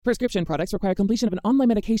Prescription products require completion of an online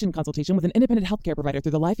medication consultation with an independent healthcare provider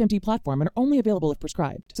through the LifeMD platform and are only available if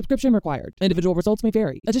prescribed. Subscription required. Individual results may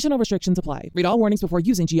vary. Additional restrictions apply. Read all warnings before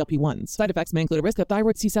using GLP-1s. Side effects may include a risk of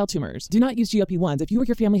thyroid C-cell tumors. Do not use GLP-1s if you or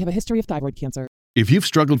your family have a history of thyroid cancer. If you've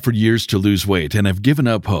struggled for years to lose weight and have given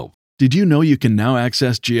up hope, did you know you can now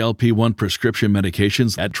access GLP-1 prescription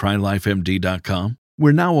medications at TryLifeMD.com?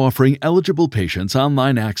 We're now offering eligible patients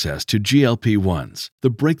online access to GLP-1s, the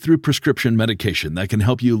breakthrough prescription medication that can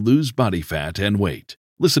help you lose body fat and weight.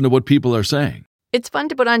 Listen to what people are saying. It's fun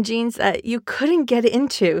to put on jeans that you couldn't get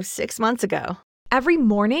into 6 months ago. Every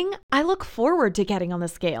morning, I look forward to getting on the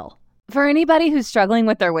scale. For anybody who's struggling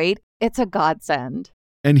with their weight, it's a godsend.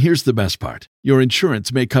 And here's the best part. Your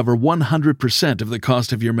insurance may cover 100% of the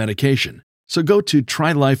cost of your medication. So go to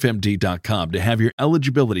TryLifeMD.com to have your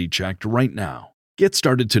eligibility checked right now. Get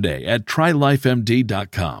started today at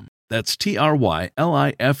TryLifeMD.com. That's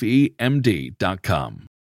TryLifeMD.com.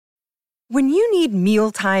 When you need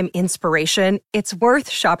mealtime inspiration, it's worth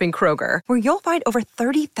shopping Kroger, where you'll find over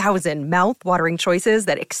 30,000 mouth-watering choices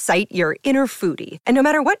that excite your inner foodie. And no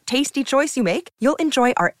matter what tasty choice you make, you'll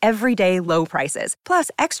enjoy our everyday low prices, plus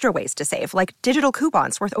extra ways to save, like digital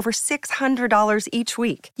coupons worth over $600 each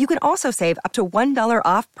week. You can also save up to $1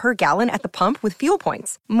 off per gallon at the pump with fuel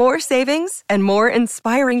points. More savings and more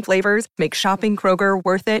inspiring flavors make shopping Kroger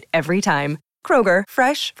worth it every time. Kroger,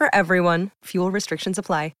 fresh for everyone. Fuel restrictions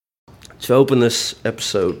apply. To open this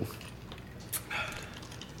episode,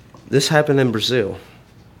 this happened in Brazil.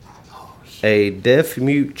 A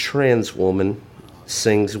deaf-mute trans woman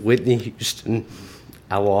sings Whitney Houston,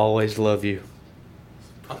 "I Will Always Love You."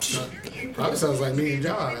 Probably sounds like me and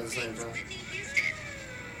John at the same time.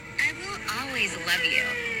 I will always love you.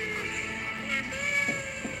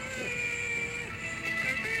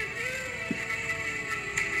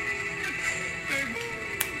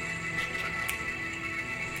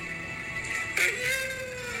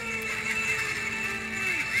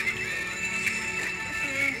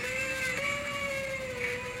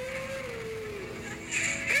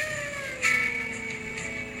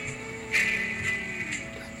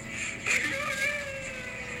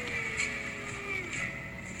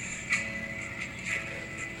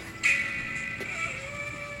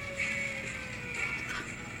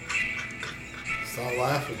 Stop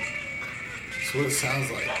laughing. That's what it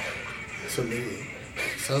sounds like to me.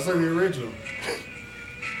 It sounds like the original.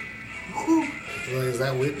 Like, is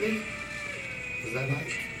that Whitney? Is that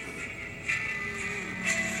Mike?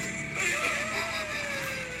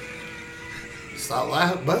 Stop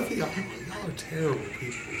laughing. Both of y'all are terrible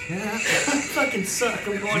people. Yeah, I fucking suck.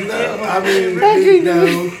 I'm going to No, hell. I mean, no,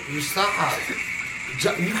 you stop.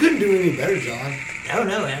 You couldn't do any better, John. Oh,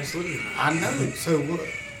 no, absolutely not. I know. So what?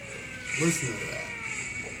 Listen to that.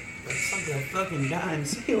 That's like a fucking dying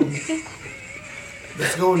seal, man.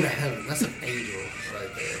 That's going to heaven. That's an angel right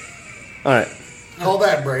there. All right. Call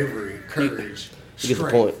that bravery, courage, You get the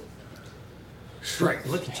strength. point. Strength.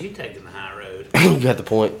 Look at you taking the high road. You got the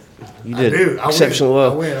point. You did do. I exceptionally win.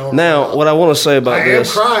 well. I win. Oh, Now, wow. what I want to say about I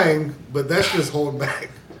this... am crying, but that's just holding back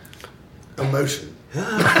emotion.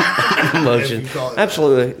 Emotion. If you call it that.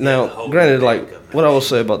 Absolutely. Now, granted, like, what I will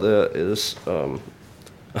say about that is... no,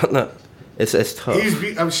 it's tough.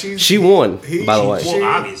 She won, by the way. Well,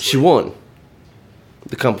 obviously. She won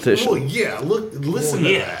the competition. Well, yeah. Listen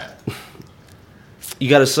to that. You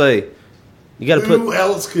got to say, you got to put. Who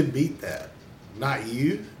else could beat that? Not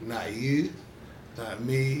you. Not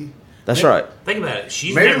me. That's right. Think about it.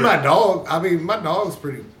 Maybe my dog. I mean, my dog's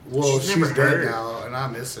pretty. Well, She's she's never dead heard. now, and I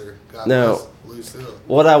miss her. God Now, bless Lucille.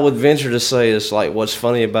 what I would venture to say is like what's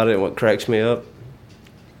funny about it and what cracks me up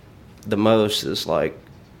the most is like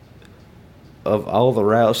of all the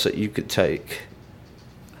routes that you could take,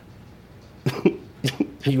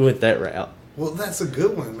 you went that route. Well, that's a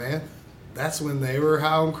good one, man. That's when they were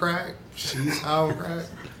high on crack. She's high on crack.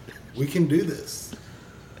 We can do this.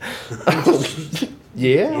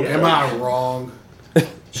 Yeah. Am I wrong?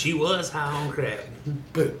 She was high on crack.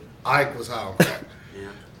 But Ike was high on crack. Yeah.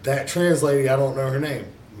 That trans lady, I don't know her name.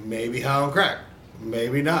 Maybe high on crack.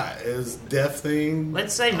 Maybe not. It was deaf thing.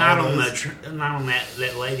 Let's say not on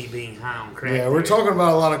that lady being high on crack. Yeah, we're talking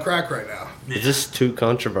about a lot of crack right now. Is this too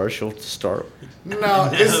controversial to start? No,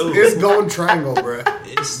 it's Golden Triangle, bro.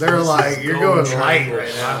 They're like, you're going light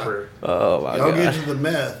right now. Oh my Y'all god! get to the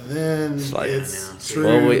meth, then it's true.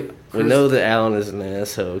 Well, we know that Alan is an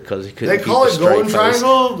asshole because he couldn't. They call keep it a straight Golden face.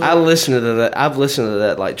 Triangle? I listened to that. I've listened to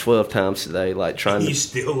that like 12 times today, like trying You to.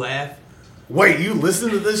 still laugh? Wait, you listen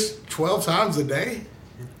to this 12 times a day?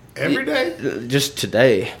 Every day? Just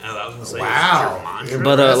today. Oh, I was gonna say, Wow. is it your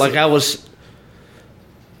mantra? But like I was.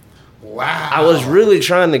 Wow. I was really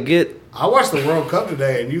trying to get I watched the World Cup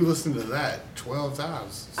today, and you listened to that 12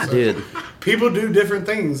 times. I did. People do different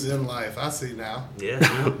things in life. I see now. Yeah.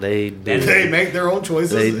 They do. They make their own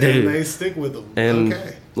choices, They do. and they stick with them. And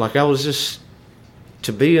okay. like I was just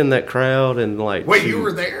to be in that crowd and like. Wait, you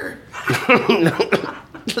were there?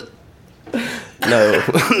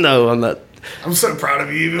 No, I'm not. I'm so proud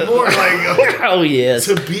of you even more. Like, Oh yes.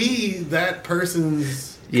 to be that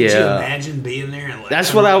person's. Could you Yeah. imagine being there? And like,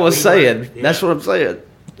 That's what I was we saying. were? Yeah. That's what I'm saying.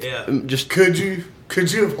 Yeah. Just Could you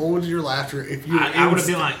have held your laughter if you were I would have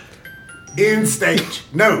been like, in stage?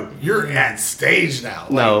 No, you're at stage now.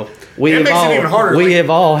 Like, no. it makes it even harder. We Like, have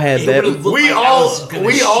all had It that. would've looked we like I all was gonna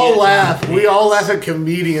we shit all my laugh. We all pants. laugh at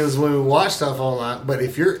comedians when we watch stuff online. But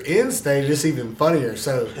if you're in stage, it's even funnier.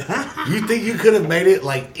 So you think you could have made it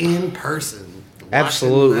like in person? watching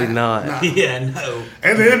Absolutely that? not. Nah. yeah, no.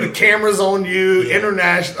 And then the camera's on you, Yeah.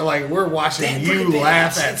 international. Like we're watching That you pretty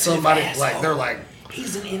laugh bad, at somebody. sensitive Like asshole. they're like,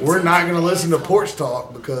 He's an we're not going to insensitive listen to asshole. Porch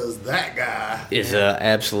Talk because that guy. It's an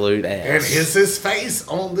absolute And ass. it's his face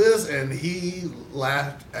on this, and he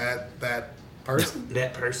laughed at that person.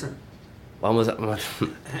 That person. Why was You're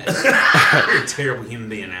a terrible human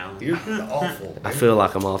being, Alan. You're awful. I feel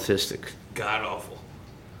like I'm autistic. God awful.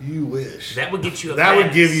 You wish. That would get you a That would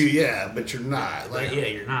pass. give you, yeah, but you're not. But Like, yeah,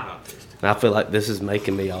 you're not autistic. And I feel like this is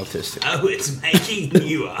making me autistic. Oh, it's making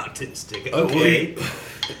you autistic. Okay.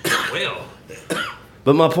 Well,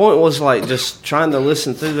 But my point was like just trying to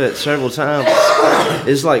listen through that several times.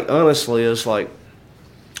 It's like honestly, it's like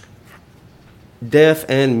deaf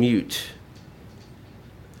and mute.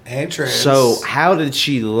 and trans. So how did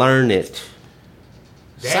she learn it?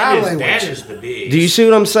 Sign that language. is the big. Do you see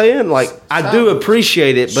what I'm saying? Like I do Sign-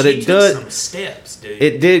 appreciate it, but She it took does. some steps, dude.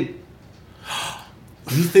 It did.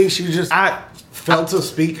 You think she just I felt a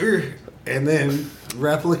speaker and then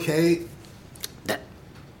replicate?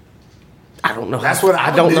 I don't know. That's how, what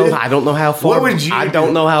I don't know. did. I don't know how far. What would you I do?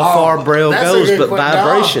 don't know how Oh, far Braille that's a goes, good but que-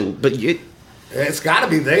 vibration. But you, It's got to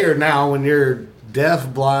be there now when you're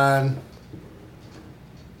deaf, blind,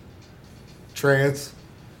 trans.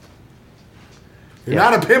 You're Yeah.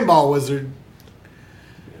 not a pinball wizard.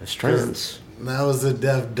 it's trans. That was a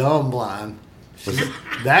deaf, dumb, blind.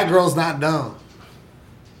 That girl's not dumb.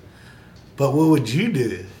 But what would you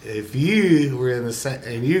do if you were in the same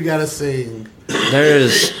and you got to sing?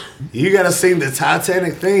 There's You got to sing the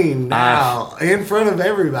Titanic theme now in front of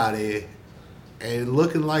everybody and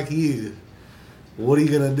looking like you. What are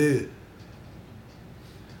you gonna do?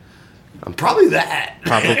 I'm probably that.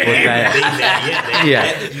 probably Be that. that, Yeah.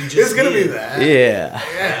 that you just It's gonna be did. that. Yeah.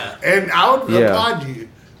 Yeah. And I would Yeah. applaud you.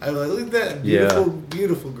 I'm like, look at that beautiful, Yeah.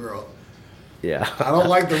 beautiful girl. Yeah. I don't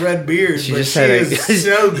like the red beard, She but just she had a- is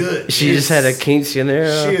so good. She just had a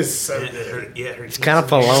quinceanera. She is so Yeah, good. her It's kind of She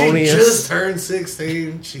felonious. just turned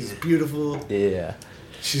 16. She's beautiful. Yeah.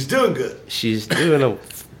 She's doing good. She's doing a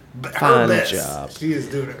But her fine best. job. She is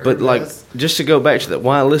doing her But like, best. just to go back to that,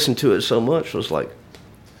 why I listened to it so much was like,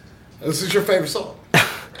 This is your favorite song,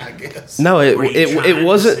 I guess. no, Were you it trying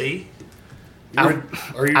wasn't. to see? Are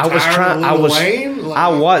you I was tired trying. of I Lil was. Wayne? Like, I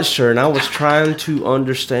watched her, and I was trying to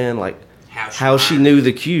understand like how she knew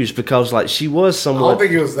the cues because like she was I don't somewhat.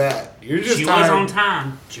 think it was that. You're just She tired. was on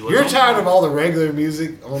time. She was You're on tired time. of all the regular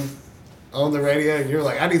music on the radio, and you're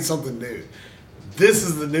like, I need something new. This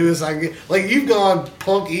is the newest I can get. Like, you've gone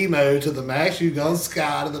punk emo to the max. You've gone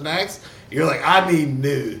ska to the max. You're like, I need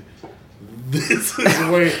new. This is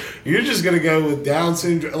where you're just going to go with Down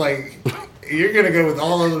syndrome. Like, you're going to go with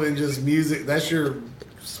all of them and just music. That's your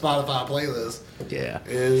Spotify playlist. Yeah.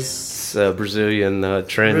 Is It's Brazilian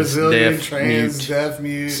trans Brazilian, deaf trans, mute deaf,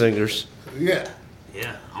 mute. singers. Yeah.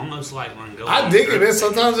 Yeah, almost like Mongolian. I dig it, man.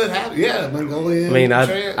 Sometimes it happens. Yeah, Mongolian. I mean,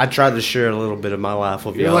 trans. I tried to share a little bit of my life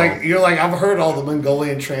with You're y'all. like I've heard all the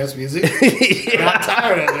Mongolian trance music. I'm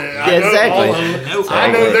tired of it. I Yeah, know exactly. all of them. No, I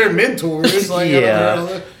know exactly. their mentors. Like, I Yeah. know all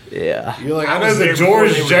that. yeah. You're like, I I know was the there before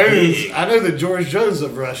George they were Jones. big. I know the George Jones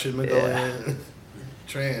of Russian Mongolian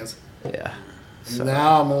trance. Yeah.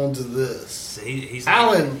 Now I'm on to this. So he's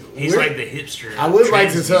Alan, like, he's we're- like the hipster. I would like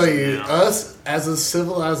to trans tell music you, now. us as a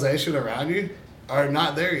civilization around you are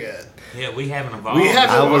not there yet. Yeah, we haven't evolved. We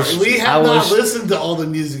haven't. We I have not was- listened to all the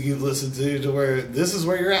music you've listened to where this is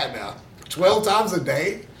where you're at now. 12 times a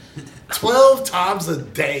day. 12 times a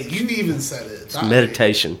day. You even said it. It's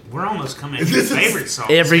meditation. We're almost coming to This your is favorite song.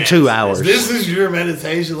 Every 2 hours. This is your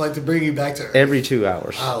meditation, like to bring you back to earth. Every 2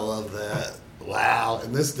 hours. I love that. Wow,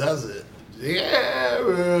 and this does it. Yeah.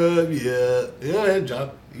 Go ahead,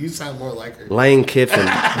 John. You sound more like her. Lane Kiffin.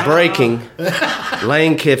 Breaking.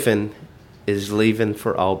 Lane Kiffin is leaving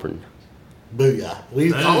for Auburn. Booyah.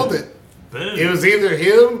 We Boom. called it. Boom. It was either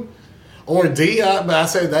him or D, but I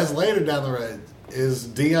said that's later down the road. is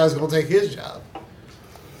Dion's going to take his job.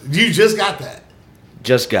 You just got that.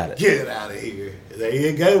 Just got it. Get out of here. There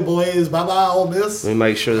you go, boys. Bye-bye, Ole Miss. Let me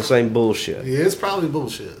make sure this ain't bullshit. Yeah, it's probably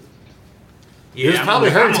bullshit. Yeah, It's probably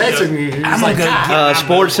her texting you. He's I'm like, gonna go.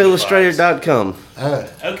 SportsIllustrated.com.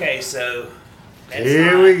 Okay, so that's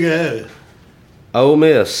Here not- we go. Ole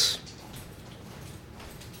Miss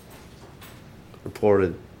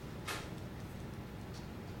reported.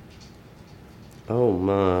 Oh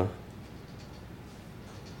my.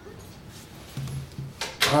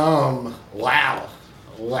 Wow.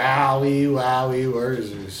 Wowie,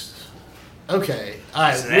 wurzers. Okay. All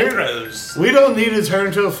right. So that throws. We don't need to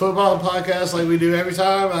turn to a football podcast like we do every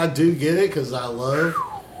time. I do get it because I love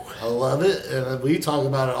it, and we talk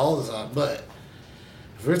about it all the time. But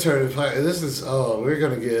if we're turning to this is we're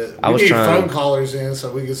gonna get. We need phone callers in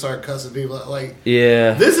so we can start cussing people out. Like,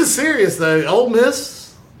 Yeah. this is serious though. Ole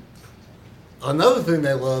Miss. Another thing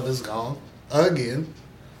they love is gone again.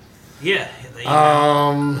 Yeah.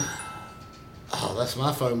 Oh, that's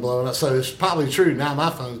my phone blowing up. So it's probably true. Now my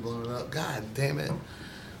phone's blowing up. God damn it.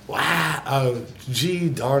 Wow. Oh, gee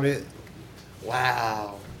darn it.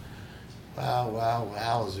 Wow.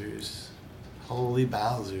 Wowzers. Holy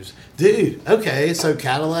Bowsers. Dude, okay, so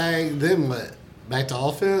Cadillac, then what? Back to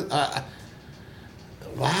offense?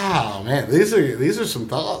 Wow, man. These are some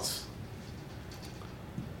thoughts.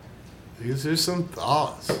 These are some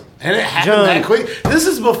thoughts. And it happened that quick. This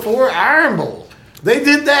is before Iron Bowl. They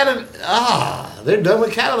did that they're done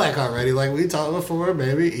with Cadillac already. Like we talked before,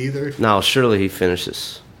 maybe either. No, surely he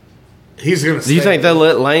finishes. He's gonna. Do you think they'll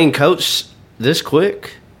let Lane coach this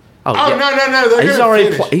quick? Oh yeah. No. They're He's gonna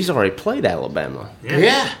already finish. he's already played Alabama.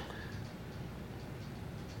 Yeah.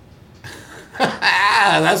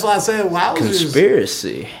 That's why I said wowzers.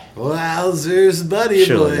 Conspiracy. Wowzers, buddy.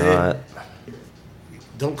 Surely boy. not.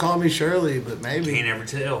 Don't call me Shirley, but maybe. Can't ever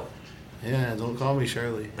tell. Yeah, don't call me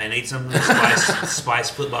Shirley. They need something to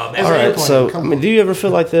spice football All back. right, so I mean, do you ever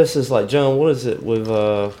feel like this is like, John? What is it with?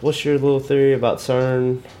 What's your little theory about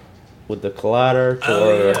CERN with the collider?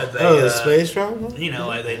 The space travel. You know,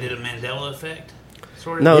 like they did a Mandela effect.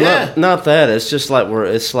 Sort of. No, Yeah. not that. It's just like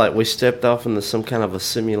it's like we stepped off into some kind of a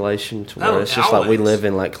simulation to where it's just like we live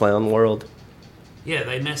in like clown world. Yeah,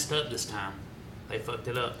 they messed up this time. They fucked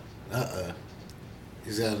it up.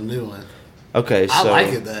 He's got a new one. Okay, so I like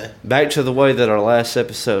it though. Back to the way that our last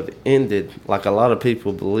episode ended. Like a lot of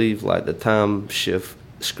people believe, like the time shift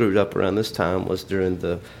screwed up around this time was during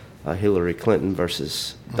the Hillary Clinton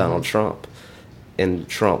versus Donald Trump, and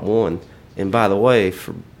Trump won. And by the way,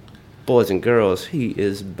 for boys and girls, he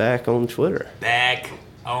is back on Twitter. Back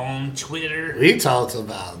on Twitter. We talked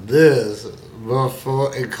about this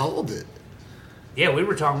before and called it. Yeah, we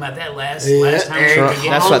were talking about that last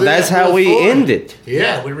time. That's how we ended.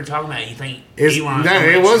 Yeah, we were talking about. You think Elon? No,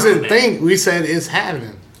 it wasn't. We said it's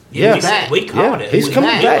happening. Yeah, we called it. He's coming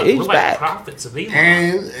back. He's we're back. Like prophets of Elon.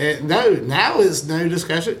 And now it's no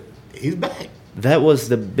discussion. He's back. That was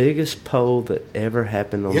the biggest poll that ever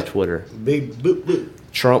happened on Twitter. Big boop boop.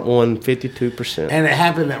 Trump won 52%. And it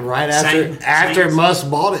happened right after Musk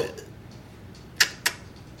bought it.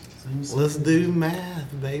 Let's do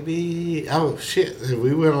math, baby. Oh, shit.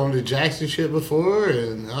 We went on the Jackson shit before,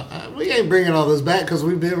 and we ain't bringing all this back because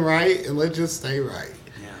we've been right, and let's just stay right.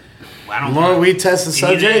 The more we test the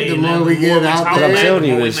subject, the more we get out there. But I'm telling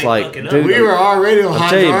you, it's like, dude, we were already on high. I'll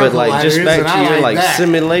tell you, but like, just back to your like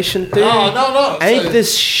simulation theory. No. Ain't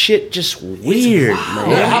this shit just weird, man?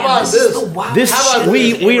 Yeah, how about this?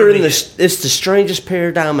 We are in this. It's the strangest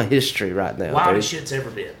paradigm of history right now. Wildest shit's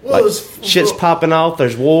ever been. Like, shit's popping off.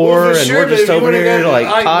 There's war, and we're just over here like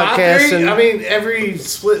podcasting. I mean, every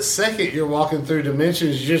split second you're walking through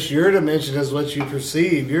dimensions. Just your dimension is what you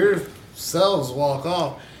perceive. Your selves walk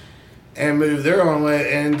off and move their own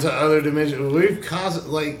way into other dimensions.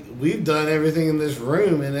 We've done everything in this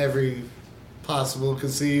room in every possible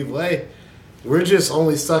conceived way. We're just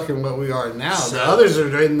only stuck in what we are now. So, the others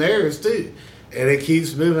are in theirs too, and it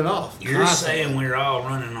keeps moving off. You're saying we're all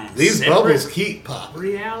running on these bubbles keep popping.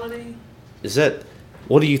 Reality? Is that?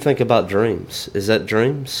 What do you think about dreams? Is that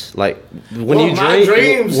dreams? Like when you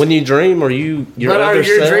dream, are you your but other are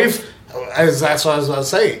your self? dreams? That's what I was about to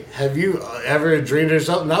say. Have you ever dreamed of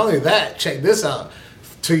something? Not only that, check this out.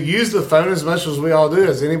 To use the phone as much as we all do,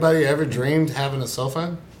 has anybody ever dreamed having a cell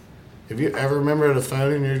phone? Have you ever remembered a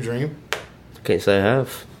phone in your dream? Can't say I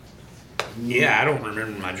have. Yeah, I don't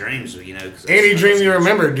remember my dreams, you know. Any dream you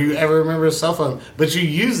remember, do you ever remember a cell phone? But you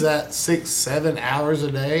use that 6-7 hours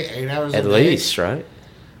a day, 8 hours a day. At least, right?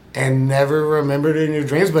 And never remembered it in your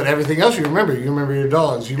dreams, but everything else you remember. You remember your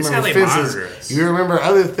dogs. You remember fences. You remember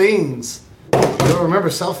other things. You don't remember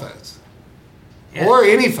cell phones. Yeah. Or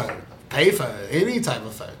any phone. payphone, any type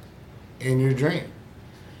of phone in your dream.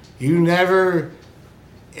 You never,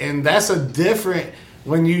 and that's a different,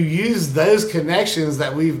 when you use those connections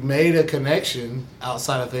that we've made a connection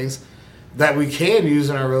outside of things that we can use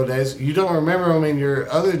in our real days, you don't remember them in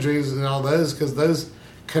your other dreams and all those because those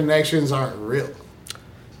connections aren't real.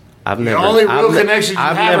 The only real connections you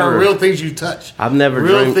have are real things you touch. I've never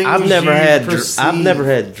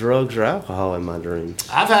had drugs or alcohol in my dreams.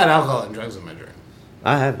 I've had alcohol and drugs in my dream.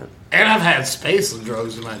 I haven't. And I've had space and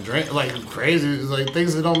drugs in my dream, like crazy, like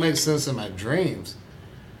things that don't make sense in my dreams.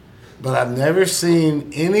 But I've never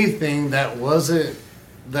seen anything that wasn't,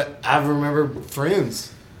 that I remember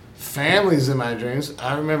friends, families in my dreams.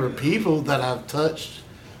 I remember people that I've touched,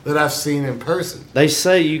 that I've seen in person. They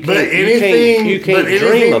say you can't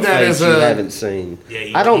dream of things you haven't seen.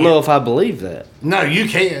 Yeah, I don't know if I believe that. No, you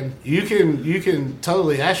can. You can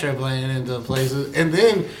totally astroplane into places, and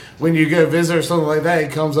then when you go visit or something like that,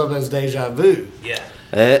 it comes up as deja vu. Yeah,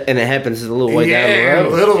 and it happens a little way down the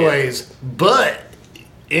road. Little ways, but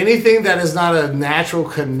anything that is not a natural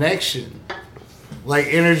connection, like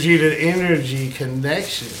energy to energy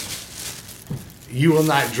connection, you will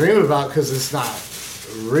not dream about because it's not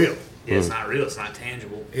real. Yeah, it's not real. It's not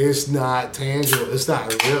tangible. It's not tangible. It's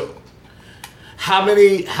not real. How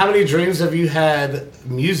many dreams have you had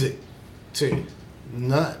music to?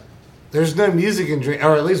 None. There's no music in dreams,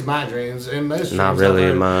 or at least my dreams. In most dreams, not really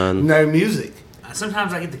in mine. No music.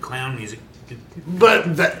 Sometimes I get the clown music.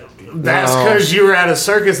 But that's because you were at a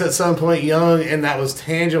circus at some point young, and that was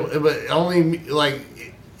tangible. But only like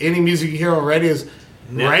any music you hear on radios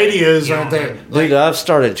aren't there. Dude, I've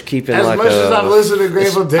started keeping as much as I've listened to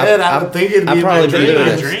Grateful Dead, I would think it'd be my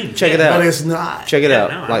dream. Check it out. But it's not. Check it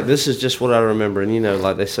out. Like, this is just what I remember. And,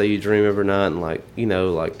 like they say you dream every night. And, like,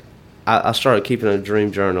 I started keeping a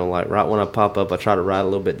dream journal. Like, right when I pop up, I try to write a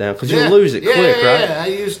little bit down. Because you lose it quick, right? Yeah, I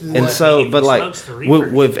used to. And so, but, like,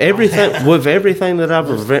 with everything that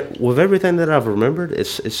I've remembered,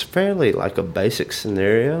 it's fairly, like, a basic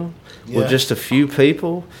scenario with just a few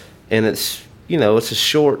people. And it's... it's a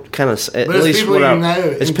short kind of. At least what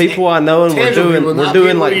it's people I know, and we're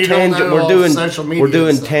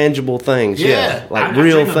doing tangible things. Yeah, like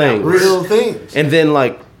real things. And then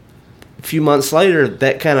like a few months later,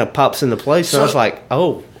 that kind of pops into place, and I was like,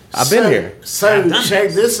 oh, I've been here. So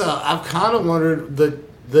check this out. I've kind of wondered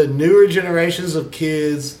the newer generations of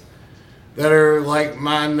kids that are like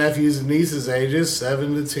my nephews and nieces' ages,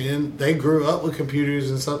 7 to 10, they grew up with computers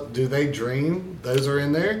and stuff. Do they dream? Those are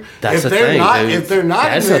in there. That's if a thing. If they're not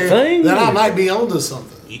that's in there, a thing. then I might be onto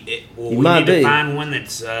something. We need to find one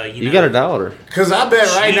that's you got a daughter. Because I bet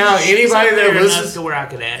right now anybody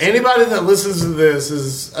that listens to this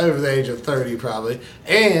is over the age of 30 probably,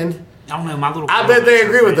 and I don't know, I bet they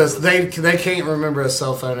agree with us. They can't remember a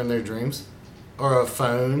cell phone in their dreams, or a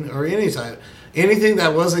phone, or any type. Anything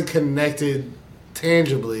that wasn't connected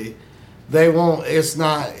tangibly, they won't. It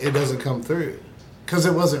doesn't come through because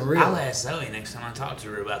it wasn't real. I'll ask Zoe next time I talk to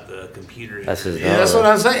her about the computers. That's what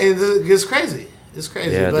I'm saying. It's crazy. It's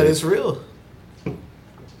crazy, but it's real.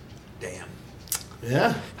 Damn.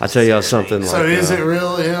 Yeah. I'll tell y'all something. So is it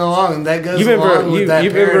real in the long? And that goes along with that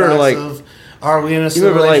paradox of, are we in a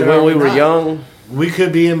simulation? You remember, like, when we were young? We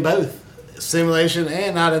could be in both simulation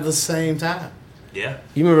and not at the same time. Yeah.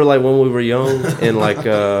 You remember, like, when we were young and, like,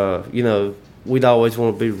 we'd always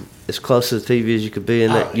want to be as close to the TV as you could be,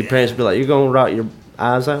 and your parents would be like, you're going to rot your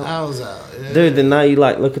eyes out? Eyes out, yeah. Dude, then now you,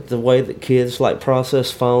 like, look at the way that kids, like,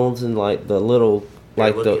 process phones and, like, the little,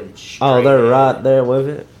 like, they're right there with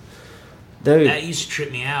it. Dude. That used to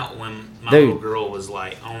trip me out when my little girl was,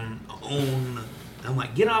 like, on, I'm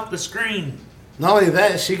like, get off the screen. Not only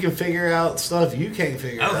that, she can figure out stuff you can't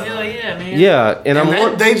figure out. Oh, hell yeah, man. Yeah,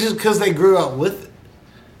 and they just because they grew up with it.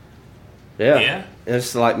 Yeah. Yeah. And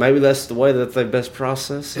it's like, maybe that's the way that they best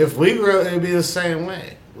process it. If we grew up, it'd be the same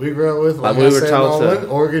way. We grew up with, like we were taught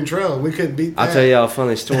Oregon Trail. We couldn't beat that. I'll tell y'all a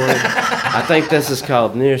funny story. I think this is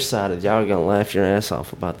called nearsighted. Y'all are going to laugh your ass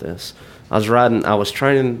off about this. I was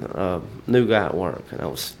training a new guy at work, and I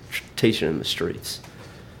was teaching in the streets.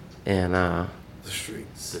 And, The streets.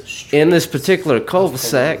 In this particular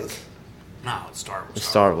cul-de-sac. No, it's Starville.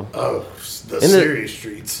 Starville. Oh, the serious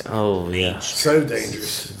streets. Oh, yeah. So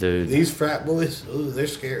dangerous. Dude. These frat boys, they're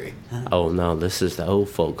scary. Oh, no, this is the old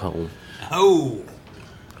folk home. Oh.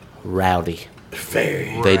 Rowdy.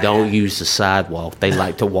 Very. They don't use the sidewalk. They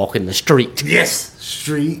like to walk in the street. Yes,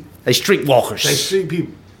 street. They street walkers. They street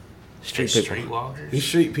people. Street walkers. He's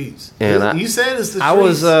street peeps. And you said it's the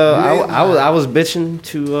streets. I was bitching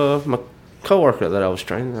to my coworker that I was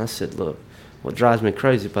training. I said, look, what drives me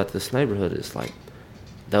crazy about this neighborhood is, like,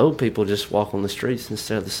 the old people just walk on the streets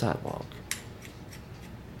instead of the sidewalk.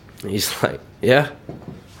 He's like, yeah.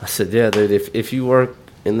 I said, yeah, dude, if you work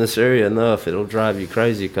in this area enough, it'll drive you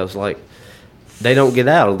crazy because, like, they don't get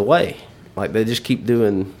out of the way. Like, they just keep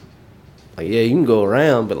doing, like, yeah, you can go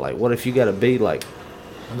around, but, like, what if you got to be, like...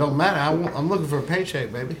 It don't matter. I'm looking for a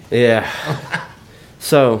paycheck, baby. Yeah.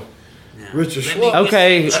 So... Richard Schwartz.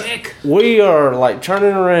 Okay, we are, like,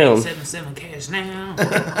 turning around 77 cash now.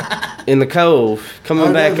 in the cove,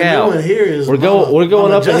 coming back out. Here is we're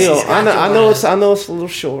going up the hill. I know it's a little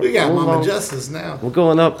short. We got Mama Justice now. We're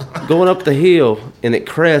going up the hill, and it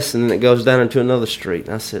crests, and then it goes down into another street.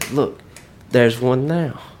 And I said, look, there's one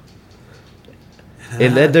now.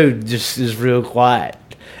 And that dude just is real quiet.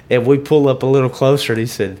 And we pull up a little closer, and he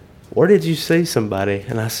said, where did you see somebody?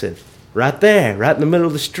 And I said, right there, right in the middle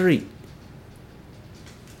of the street.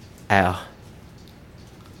 Al,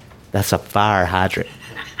 that's a fire hydrant.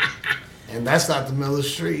 And that's not the middle of the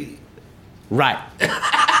street. Right.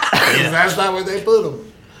 That's not where they put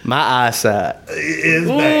them. My eyesight is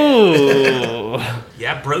bad.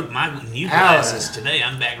 Yeah, I broke my new glasses today.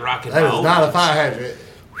 I'm back rocking that my is old not ones. a fire hydrant.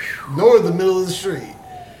 Nor the middle of the street.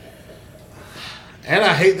 And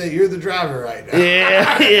I hate that you're the driver right now.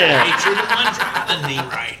 Yeah. Hey, you're the one driving me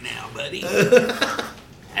right now, buddy.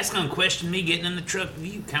 That's going to question me getting in the truck with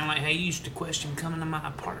you, kind of like how you used to question coming to my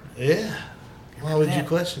apartment. Yeah. Why would you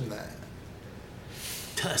question that?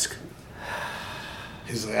 Tusk.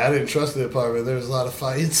 He's like, I didn't trust the apartment. There was a lot of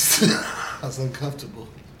fights. I was uncomfortable.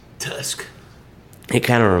 Tusk. It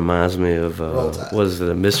kind of reminds me of, was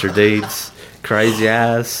it Mr. Deeds? Crazy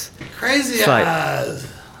Eyes? Crazy it's Eyes.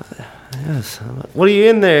 Like, yes. What are you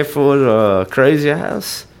in there for, Crazy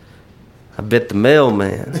Eyes? I bet the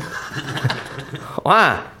mailman.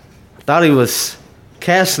 Why? I thought he was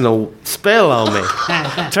casting a spell on me.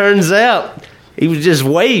 Turns out he was just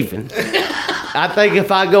waving. I think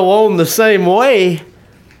if I go on the same way,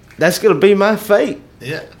 that's going to be my fate.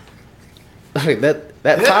 Yeah. Like that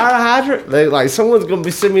fire hydrant, like someone's going to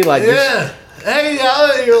be seeing me like this. Yeah. Hey,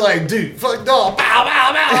 you're like, dude, fuck dog. Bow,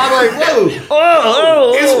 bow, bow. I'm like, whoa.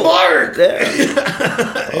 Oh, it's Mark.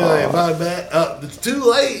 You're like, my bad. It's too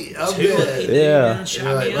late. I'm dead. Yeah.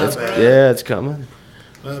 You're like, my bad. Yeah, it's coming.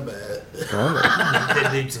 My bad. That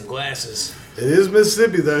dude some glasses. It is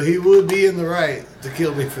Mississippi, though. He would be in the right to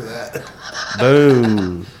kill me for that.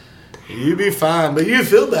 Boom. You'd be fine, but you'd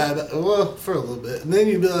feel bad, well, for a little bit. And then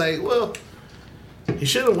you'd be like, well, he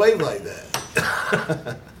shouldn't wave like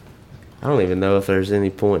that. I don't even know if there's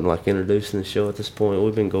any point in, like, introducing the show at this point.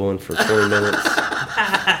 We've been going for 20 minutes.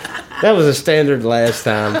 That was a standard last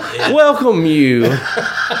time. Yeah. Welcome you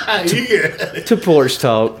to Porch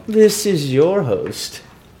Talk. This is your host,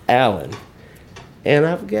 Alan. And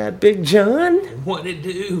I've got Big John. What it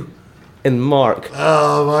do? And Mark.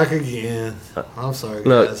 Oh, Mark again. I'm sorry,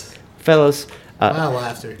 look, guys. Fellas. My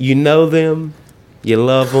laughter. You know them. You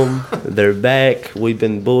love them. They're back. We've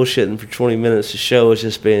been bullshitting for 20 minutes. The show is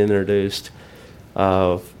just being introduced.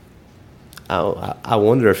 I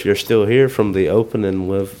wonder if you're still here from the opening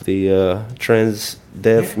with the trans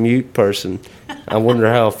deaf mute person. I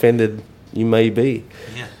wonder how offended you may be.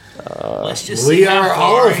 Yeah. Let's just we see how are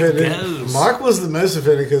all far it offended. goes. Mark was the most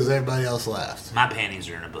offended because everybody else laughed. My panties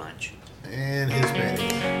are in a bunch. And his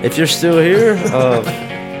panties. If you're still here,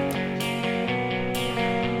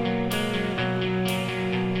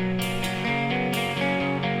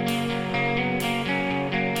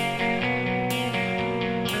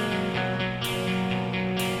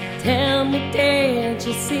 tell me, did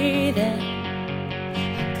you see that?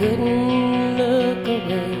 I couldn't look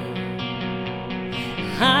away.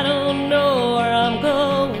 I don't know where I'm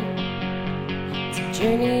going. It's a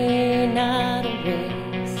journey, not a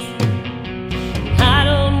race. I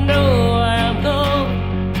don't know where I'm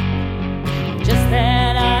going, just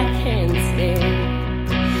that I can stay.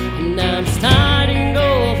 And I'm starting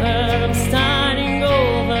over,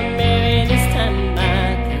 maybe this time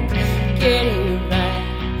I can get it right.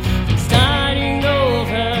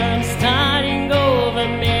 I'm starting over,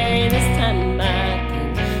 maybe this time I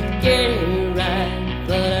can get it right.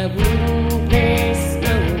 But I wouldn't place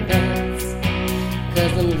no bets,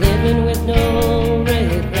 'cause I'm living with no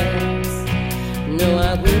regrets. No,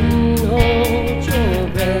 I wouldn't hold your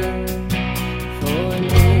breath for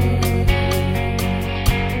me,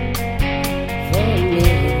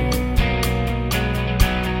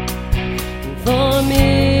 for me.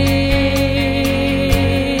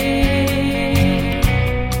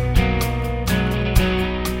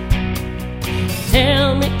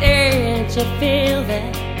 Tell me, did you feel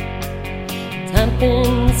that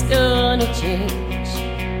something's gonna change?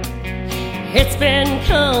 It's been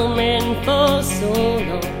coming for so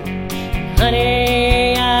long,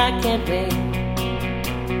 honey, I can't wait.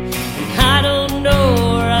 And I don't know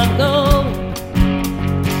where I'm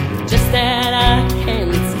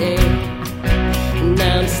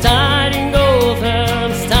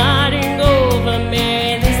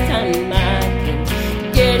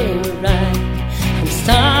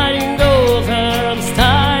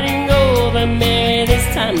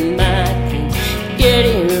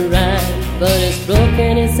get it right, but as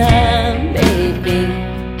broken as I may be,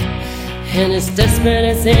 and as desperate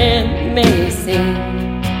as it may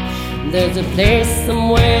seem, there's a place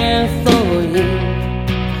somewhere for you,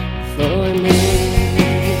 for me,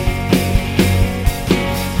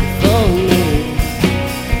 for me,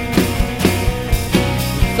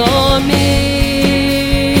 for me.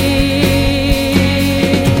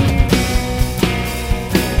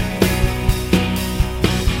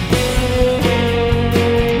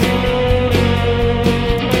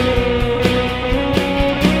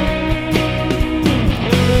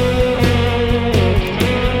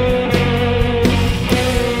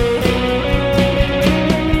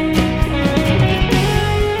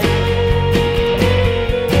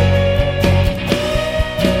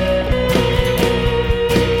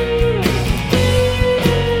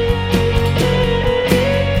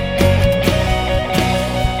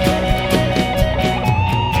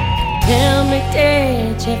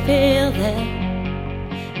 Did you feel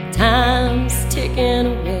that time's ticking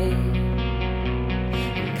away?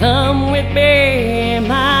 Come with me,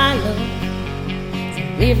 my love, so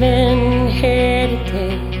leaving here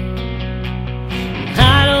today.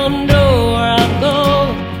 I don't know where I'll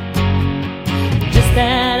go, just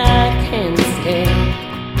that I can stay.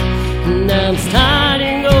 And I'm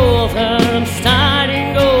starting over,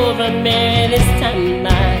 maybe this time I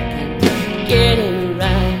can get it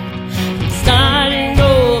right. Starting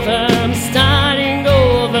over,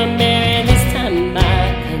 maybe this time I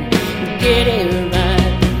can get it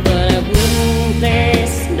right. But I wouldn't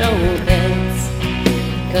place no bets,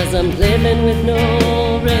 'cause I'm living with no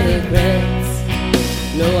regrets.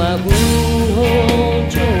 No, I wouldn't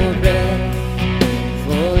hold your breath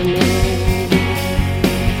for me,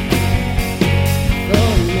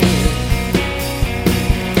 for me,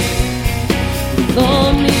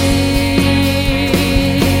 for me.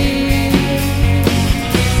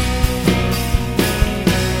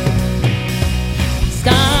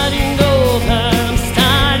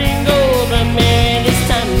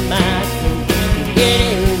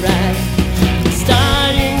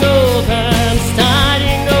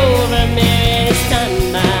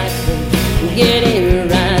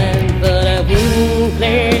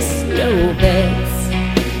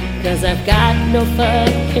 I've got no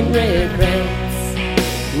fucking regrets.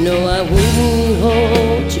 No, I wouldn't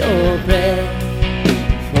hold your breath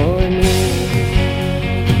for me,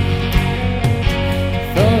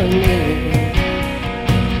 for me,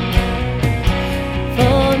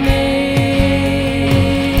 for me.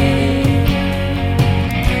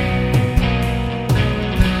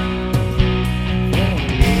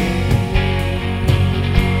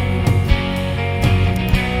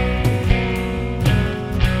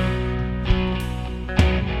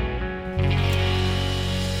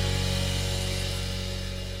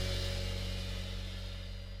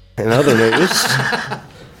 In other news,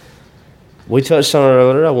 we touched on it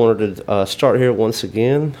earlier. I wanted to start here once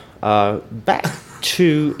again. Back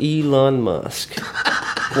to Elon Musk.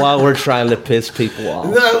 While we're trying to piss people off.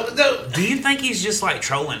 No. Do you think he's just like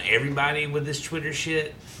trolling everybody with this Twitter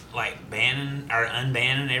shit? Like banning or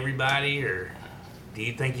unbanning everybody? Or do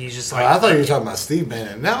you think he's just like... I thought you were talking about Steve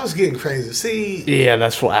Bannon. Now it's getting crazy. See... Yeah,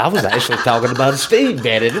 that's what I was actually talking about. Steve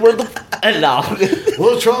Bannon. Where the... No.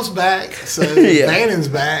 Well, Trump's back, so Yeah. Bannon's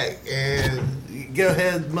back, and go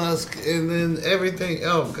ahead, Musk, and then everything...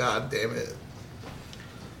 Oh, God damn it.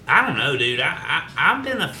 I don't know, dude. I've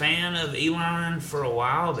been a fan of Elon for a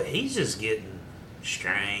while, but he's just getting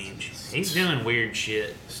strange. He's doing weird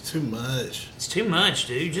shit. It's too much. It's too much,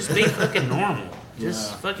 dude. Just be fucking normal.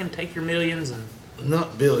 Just fucking take your millions and...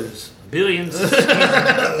 Not billions. Billions.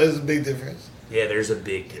 There's a big difference. Yeah, there's a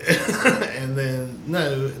big difference. And then,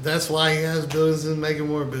 no, that's why he has billions and making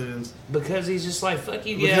more billions. Because he's just like, fuck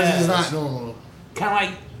you guys. Because he's not normal.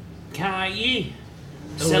 Kind of like you.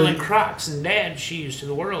 Selling Crocs and dad shoes to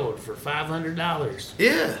the world for $500.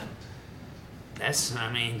 Yeah. That's,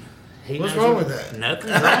 I mean... What's wrong with that?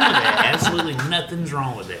 Nothing's wrong with that. Absolutely nothing's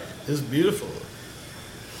wrong with that. It's beautiful.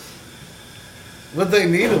 But they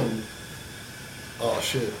need them. Oh,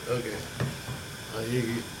 shit. Okay.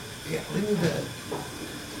 Yeah, we need that.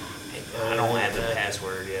 I don't have the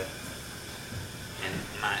password yet. And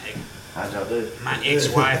How'd y'all do? my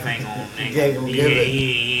ex-wife ain't on. can't gonna give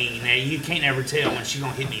it. Now you can't ever tell when she's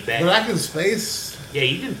gonna hit me back. But I can space. Yeah,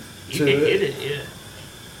 you can to hit it. Yeah.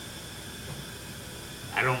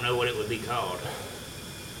 I don't know what it would be called.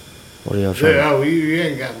 What are y'all trying to... You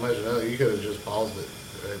ain't got much of it. You could have just paused it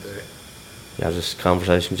right there. Y'all just...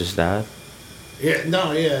 Conversation just died? Yeah,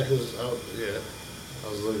 no, yeah, because I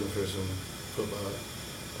was looking for some football.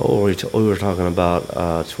 Oh, we were talking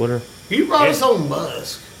about Twitter? You brought us on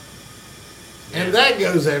Musk. And that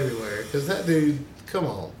goes everywhere because that dude. Come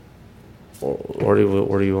on. Where do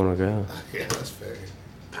you want to go? Yeah, that's fair.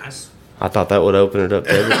 I thought that would open it up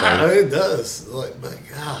to everything. It does. Like, my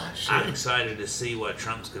gosh. I'm excited to see what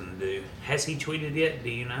Trump's going to do. Has he tweeted yet? Do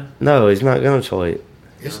you know? No, he's not going to tweet.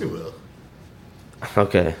 Yes, he will.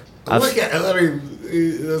 Okay. Look at. I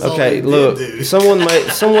mean, that's all okay. he Look, did do.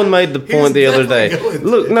 someone made the point the other day.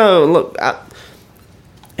 Look.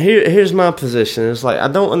 Here's my position. It's like I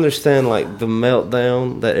don't understand like the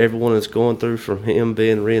meltdown that everyone is going through from him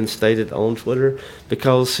being reinstated on Twitter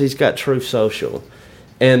because he's got Truth Social,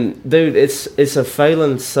 and dude, it's a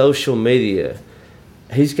failing social media.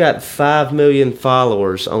 He's got 5 million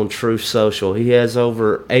followers on Truth Social. He has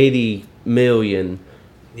over 80 million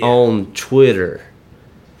on Twitter.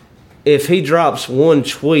 If he drops one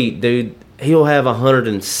tweet, dude, he'll have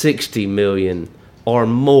 160 million or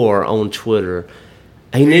more on Twitter.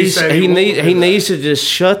 He needs to just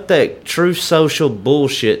shut that Truth Social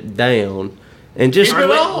bullshit down and just let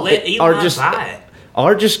Elon buy it.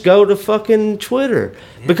 Or just go to fucking Twitter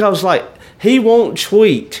because like he won't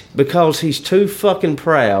tweet because he's too fucking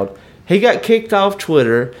proud. He got kicked off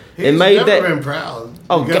Twitter and made that. He's never been proud.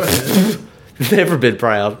 Oh, never been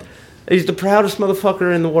proud. He's the proudest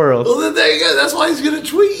motherfucker in the world. Well, then there you go. That's why he's gonna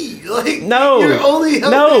tweet. Like, no, you're only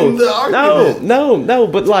helping the argument. No.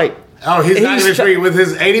 But like. Oh, he's not going to tweet with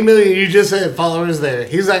his 80 million you just said followers there.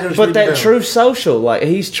 He's not going to tweet. But that Truth Social, like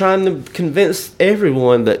he's trying to convince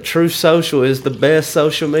everyone that Truth Social is the best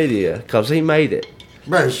social media because he made it.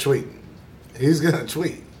 Bro, he's tweeting. He's going to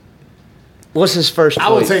tweet. What's his first tweet? I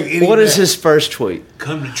will take any What bet. is his first tweet?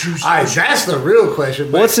 Come to Truth Social. All right, that's the real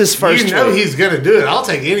question. What's his first tweet? You know tweet? he's going to do it. I'll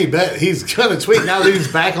take any bet. He's going to tweet. Now that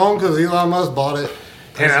he's back home because Elon Musk bought it.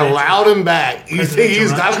 And allowed him back. You think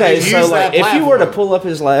he's not going to use so like, that platform? if you were to pull up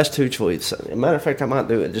his last 2 tweets, as a matter of fact, I might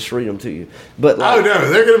do it. Just read them to you. But like, oh no,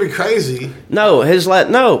 they're going to be crazy. No,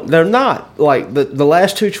 no, they're not. Like the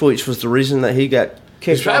last 2 tweets was the reason that he got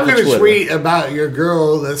kicked He's off probably of going to Twitter. tweet about your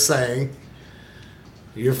girl that's saying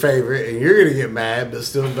your favorite, and you're going to get mad, but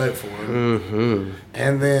still vote for him. Mm-hmm.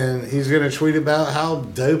 And then he's going to tweet about how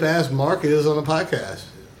dope ass Mark is on a podcast.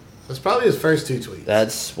 That's probably his first 2 tweets.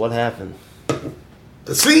 That's what happened.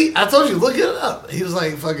 See, I told you, look it up. He was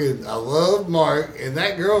like, fucking, I love Mark, and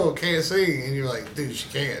that girl can't sing. And you're like, dude, she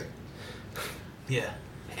can. Yeah,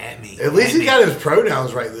 at me. At least he got his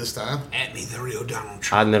pronouns right this time. At me, the real Donald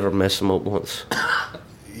Trump. I'd never mess him up once.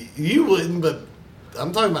 You wouldn't, but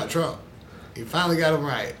I'm talking about Trump. He finally got him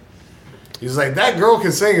right. He was like, that girl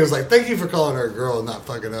can sing. He was like, thank you for calling her a girl and not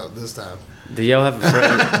fucking up this time. Do y'all have a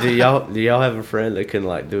friend? do y'all have a friend that can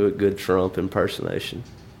like do a good Trump impersonation?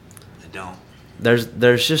 I don't.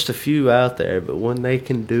 There's just a few out there, but when they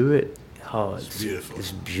can do it, oh, it's beautiful.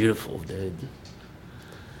 It's beautiful, dude.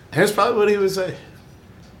 Here's probably what he would say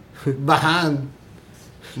behind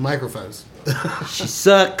microphones. She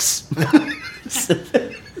sucks.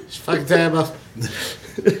 She's fucking terrible.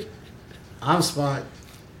 I'm smart.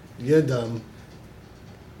 You're dumb.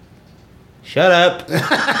 Shut up,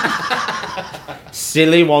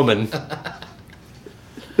 silly woman.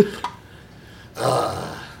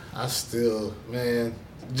 I still, man,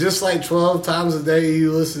 just like 12 times a day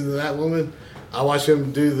you listen to that woman, I watch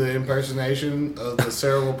him do the impersonation of the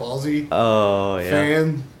cerebral palsy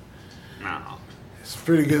fan. No. It's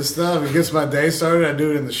pretty good stuff. It gets my day started. I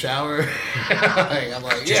do it in the shower. I'm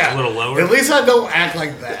like, Just a little lower. At least I don't act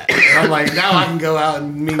like that. And I'm like, now I can go out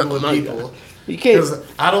and mingle with people. You can't. Because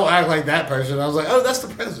I don't act like that person. I was like, oh, that's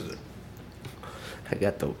the president. I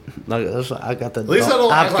got the. At least I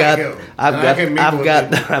don't act like him. I've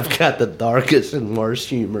got the darkest and worst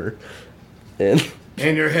humor. And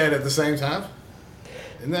in your head at the same time.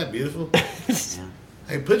 Isn't that beautiful?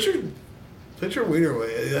 Hey, put your wiener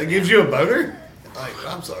away. That gives you a boner? Like,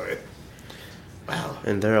 I'm sorry. Wow.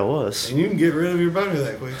 And there I was. And you can get rid of your boner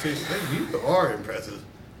that quick too. You are impressive.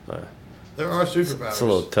 There are superpowers. It's a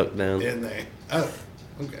little tucked down. In there. Oh,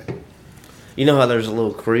 okay. You know how there's a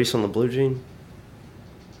little crease on the blue jean?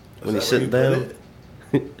 When you sit down?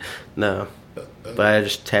 No. But I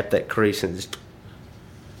just tap that crease and just...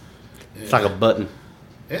 Yeah. It's like a button.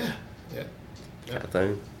 Yeah. Kind of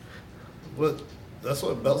thing. What? That's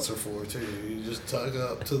what belts are for, too. You just tug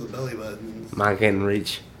up to the belly button. Mine can't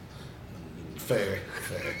reach. Fair.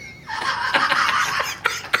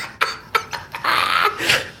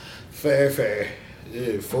 Fair.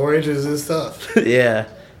 Dude, 4 inches is tough. Yeah.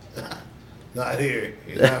 Not here.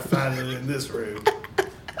 You're not finding it in this room.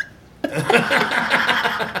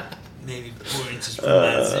 Maybe 4 inches from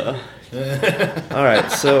that. All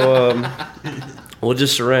right, so we'll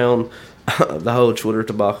just surround the whole Twitter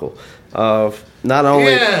debacle. Not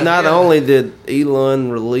only did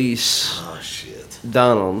Elon release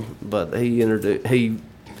Donald, but he reintroduced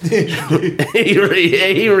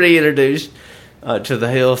to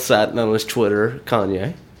the hell site known as Twitter,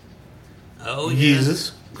 Kanye. Oh, yeah.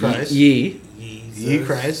 Jesus Christ. Ye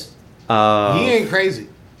Christ. He ain't crazy.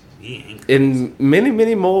 And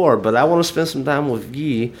many more, but I want to spend some time with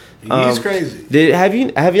Ye. He's crazy.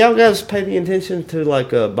 Have y'all guys paid any attention to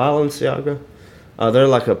like a Balenciaga? They're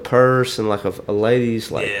like a purse and like a lady's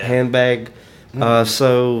handbag.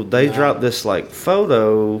 So they dropped this like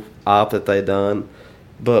photo op that they done,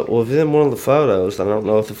 but within one of the photos, I don't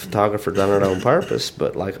know if the photographer done it on purpose,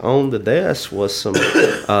 but like on the desk was some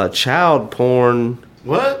child porn.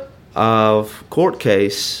 What? Of court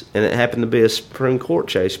case, and it happened to be a Supreme Court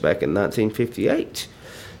case back in 1958,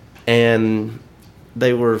 and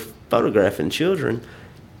they were photographing children,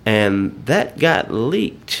 and that got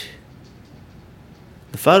leaked.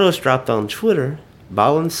 The photos dropped on Twitter.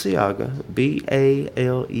 Balenciaga, Balenciaga.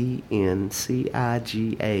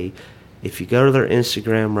 If you go to their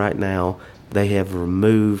Instagram right now, they have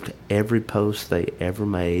removed every post they ever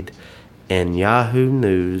made, and Yahoo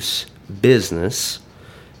News Business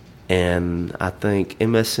and I think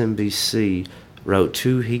MSNBC wrote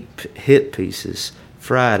 2 hit pieces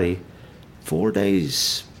Friday, 4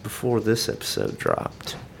 days before this episode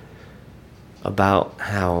dropped, about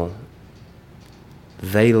how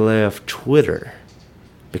they left Twitter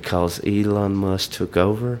because Elon Musk took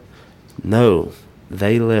over. No,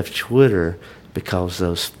 they left Twitter because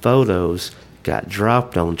those photos got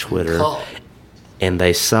dropped on Twitter, and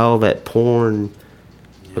they saw that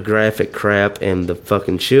pornographic crap and the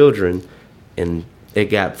fucking children, and it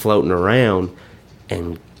got floating around.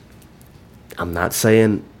 And I'm not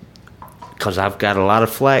saying, because I've got a lot of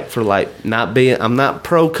flack for like not being, I'm not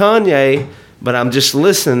pro Kanye, but I'm just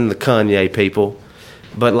listening to Kanye people.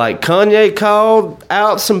 But like Kanye called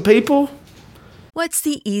out some people. What's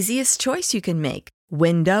the easiest choice you can make?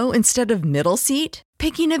 Window instead of middle seat?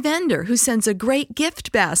 Picking a vendor who sends a great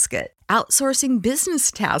gift basket? Outsourcing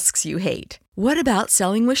business tasks you hate? What about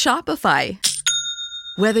selling with Shopify?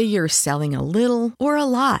 Whether you're selling a little or a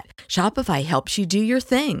lot, Shopify helps you do your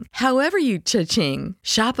thing, however you cha-ching.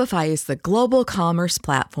 Shopify is the global commerce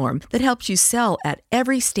platform that helps you sell at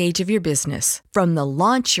every stage of your business. From the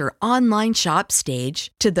launch your online shop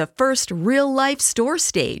stage to the first real-life store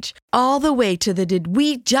stage, all the way to the did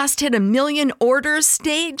we just hit 1 million orders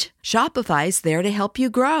stage. Shopify's there to help you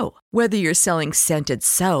grow. Whether you're selling scented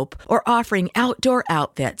soap or offering outdoor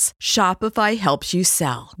outfits, Shopify helps you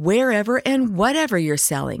sell. Wherever and whatever you're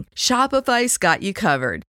selling, Shopify's got you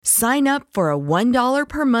covered. Sign up for a $1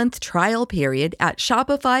 per month trial period at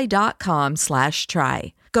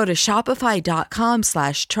shopify.com/try. Go to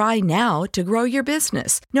shopify.com/try now to grow your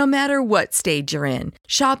business, no matter what stage you're in.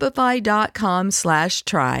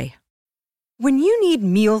 Shopify.com/try. When you need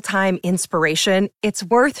mealtime inspiration, it's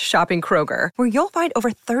worth shopping Kroger, where you'll find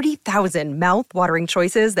over 30,000 mouth-watering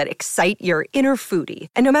choices that excite your inner foodie.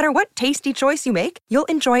 And no matter what tasty choice you make, you'll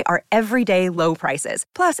enjoy our everyday low prices,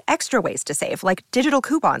 plus extra ways to save, like digital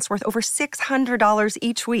coupons worth over $600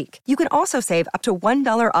 each week. You can also save up to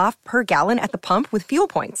 $1 off per gallon at the pump with fuel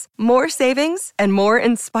points. More savings and more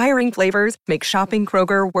inspiring flavors make shopping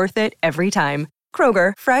Kroger worth it every time.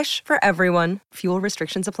 Kroger, fresh for everyone. Fuel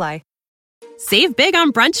restrictions apply. Save big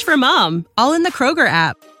on brunch for mom, all in the Kroger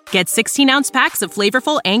app. Get 16-ounce packs of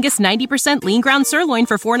flavorful Angus 90% lean ground sirloin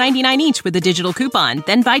for $4.99 each with a digital coupon.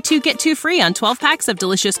 Then buy 2, get 2 free on 12 packs of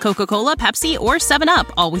delicious Coca-Cola, Pepsi, or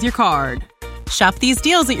 7-Up, all with your card. Shop these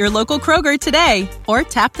deals at your local Kroger today, or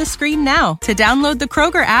tap the screen now to download the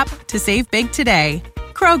Kroger app to save big today.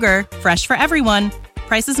 Kroger, fresh for everyone.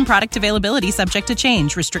 Prices and product availability subject to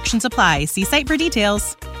change. Restrictions apply. See site for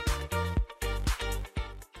details.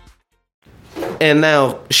 And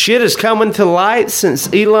now shit is coming to light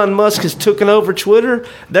since Elon Musk has taken over Twitter.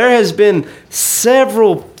 There has been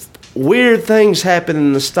several weird things happen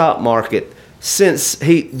in the stock market since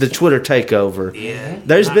the Twitter takeover. Yeah.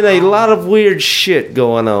 There's been a lot of weird shit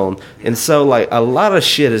going on. And so, like, a lot of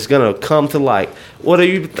shit is going to come to light. What are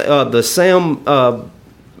you, the Sam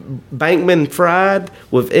Bankman-Fried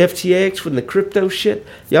with FTX with the crypto shit?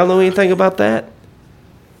 Y'all know anything about that?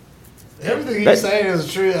 Everything you're saying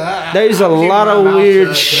is true. There's a lot of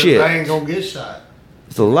weird shit. I ain't gonna get shot.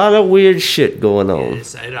 There's a lot of weird shit going on.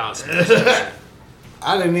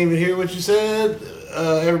 I didn't even hear what you said.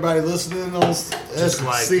 Everybody listening on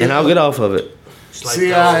and I'll get off of it.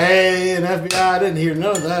 CIA and FBI. I didn't hear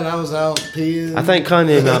none of that. I was out peeing. I think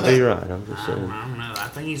Kanye might be right. I'm just saying. I don't know. I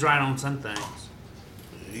think he's right on some things.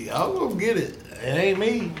 Y'all gonna get it. It ain't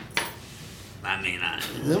me. I mean,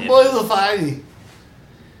 them boys will fight you.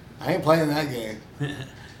 I ain't playing that game.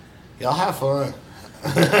 Y'all have fun.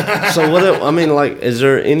 So is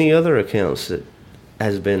there any other accounts that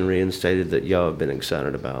has been reinstated that y'all have been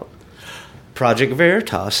excited about? Project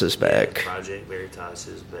Veritas is back. Yeah, Project Veritas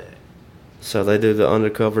is back. So they do the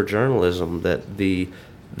undercover journalism that the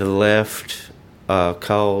left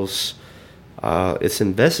calls. It's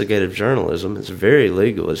investigative journalism. It's very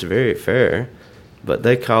legal. It's very fair, but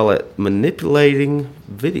they call it manipulating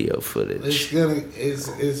video footage.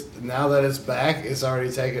 It's now that it's back, it's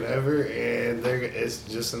already taken over, and it's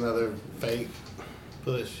just another fake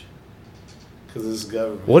push because it's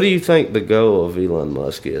government. What do you think the goal of Elon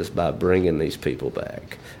Musk is by bringing these people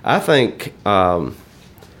back? I think I've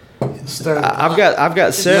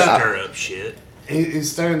got several. Stir up shit.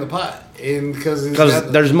 He's stirring the pot, and because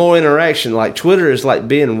there's more interaction. Like Twitter is like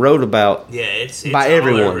being wrote about. Yeah, it's by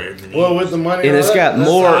everyone. Well, with the money, and it's got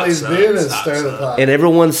more. He's been is stir the pot. And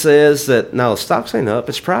everyone says that no, stocks ain't up.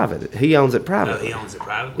 It's private. He owns it privately. No, he owns it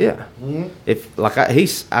privately. Yeah. Mm-hmm. If like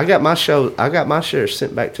I got my shares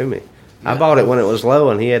sent back to me. Yeah. I bought it when it was low,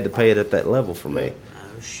 and he had to pay it at that level for me.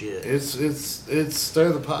 Oh shit! It's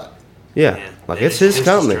stir the pot. Yeah, like it's his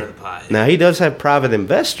company. Stir the pot, yeah. Now he does have private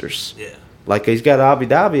investors. Yeah. Like he's got Abu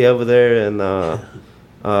Dhabi over there, and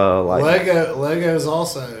like Lego's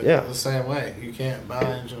also the same way. You can't buy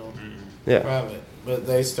into them private, but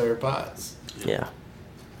they stir pots. Yeah,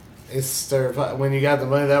 it's stir pot. When you got the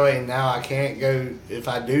money that way, now I can't go. If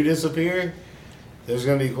I do disappear, there's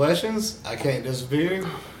going to be questions. I can't disappear.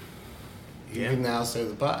 You can now stir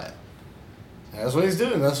the pot. That's what he's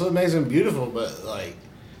doing. That's what makes him beautiful. But like,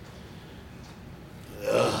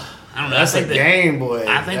 I don't know. That's a game, boy.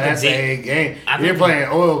 I think that's a game. You're playing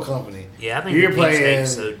oil company. Yeah, I think you're the playing deep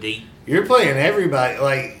state's so deep. You're playing everybody.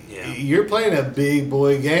 Like you're playing a big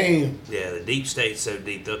boy game. Yeah, the deep state's so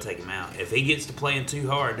deep they'll take him out if he gets to playing too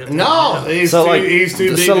hard. He's too big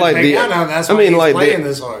to take out. That's why he's playing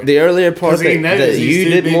this hard. The earlier part that you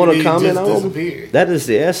didn't want to comment on, disappear. That is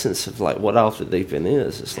the essence of like what Off the Deep End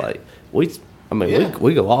is. It's like we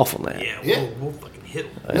go off on that. Yeah, we'll fucking hit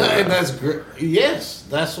him. No, and that's great. Yes,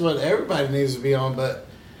 that's what everybody needs to be on. But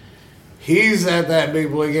he's at that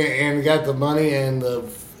big boy game and got the money and the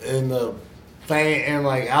fame and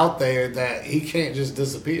like out there that he can't just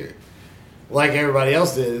disappear like everybody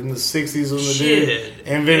else did in the 60s when the dude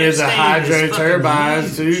invented the hydro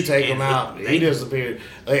turbines to take him out. He disappeared.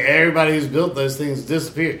 Like everybody who's built those things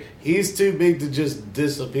disappeared. He's too big to just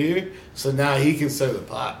disappear. So now he can stir the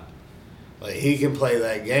pot. Like he can play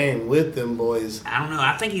that game with them boys. I don't know.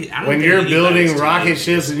 I think when you're building rocket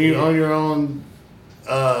ships and you own your own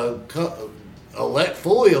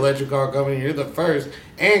fully electric car company, you're the first,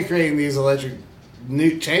 and creating these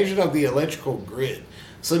changing up the electrical grid.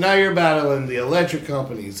 So now you're battling the electric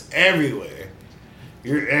companies everywhere.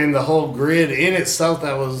 And the whole grid in itself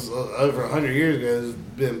that was over 100 years ago has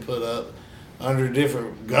been put up under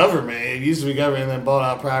different government. It used to be government and then bought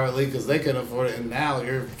out privately because they couldn't afford it, and now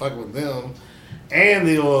you're fucking with them and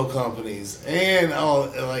the oil companies and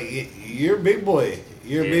all. Like you're big boy.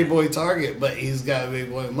 You're a big boy target, but he's got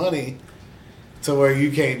big boy money to where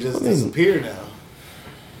you can't just disappear now.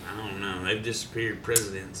 I don't know. They've disappeared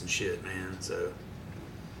presidents and shit, man. So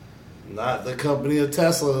not the company of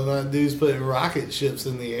Tesla. Not dudes putting rocket ships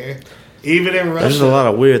in the air. Even in Russia, there's a lot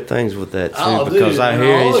of weird things with that too. Because I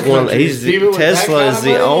hear Tesla is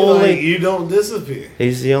the only. Like, you don't disappear.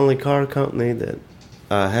 He's the only car company that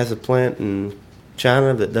has a plant in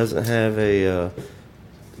China that doesn't have a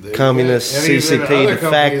communist CCP de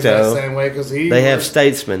facto. They have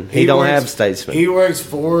statesmen. He don't have statesmen. He works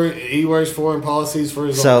foreign policies for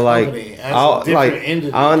his own company.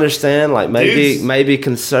 I understand, like maybe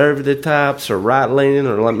conservative types or right leaning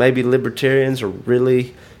or like maybe libertarians are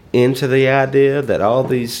really into the idea that all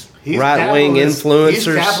these right-wing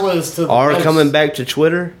influencers are coming back to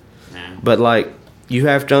Twitter. But, like, you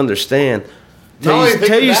have to understand. I'll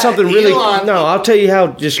tell you how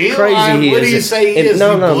just crazy he is. What do you say he is?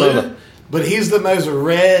 No. But he's the most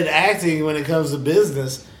red acting when it comes to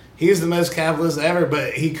business. He's the most capitalist ever,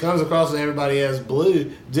 but he comes across to everybody as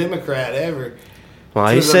blue Democrat ever. Well,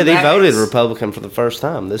 he said he voted Republican for the first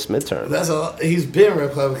time this midterm. He's been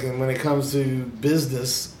Republican when it comes to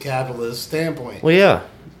business capitalist standpoint. Well, yeah.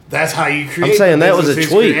 That's how you create. I'm saying that was a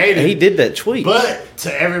tweet. He did that tweet. But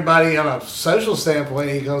to everybody on a social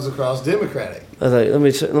standpoint, he comes across Democratic. Let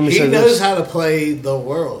me say this. He knows how to play the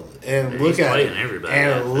world and look at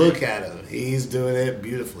him. Look at him. He's doing it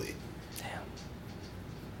beautifully. Damn.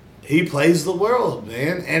 He plays the world,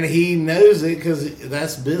 man, and he knows it because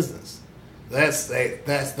that's business. That's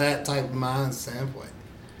that type of mind standpoint.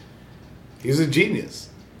 He's a genius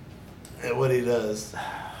at what he does.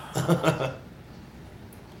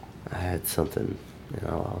 I had something and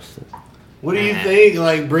I lost it. What do you think?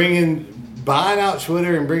 Like buying out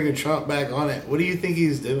Twitter and bringing Trump back on it. What do you think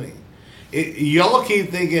he's doing? Y'all keep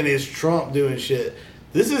thinking it's Trump doing shit.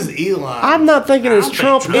 This is Elon. I'm not thinking it's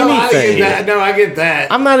Trump anything. I get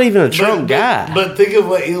that. I'm not even a Trump guy. But think of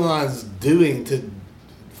what Elon's doing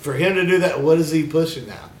for him to do that. What is he pushing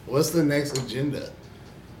now? What's the next agenda?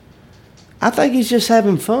 I think he's just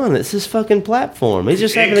having fun. It's his fucking platform. He's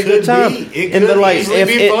just having a good time. It could easily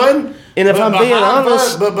be fun. And if I'm being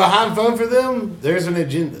honest, but behind fun for them, there's an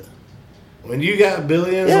agenda. When you got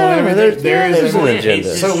billions on everything, there's an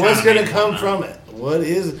agenda. So what's going to come from it? What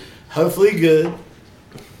is hopefully good?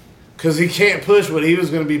 Because he can't push what he was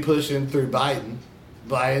going to be pushing through Biden.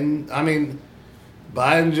 Biden,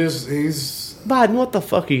 Biden, what the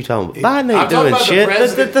fuck are you talking about? Biden ain't doing shit.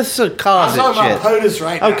 This is a closet shit. I'm talking about POTUS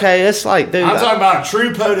right now. Okay, it's like, dude. I'm talking about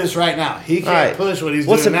true POTUS right now. He can't push what he's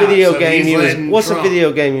doing now. What's a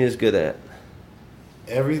video game you was good at?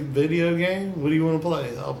 Every video game? What do you want to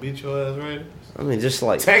play? I'll beat your ass right. I mean, just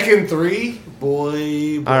like Tekken 3?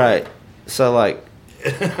 Boy. All right. So, like,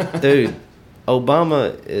 dude,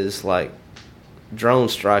 Obama is, like, drone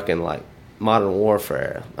striking, like, modern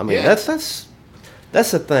warfare. I mean, that's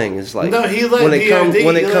the thing. It's like, no, he let when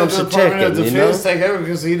it comes to Department of Defense take over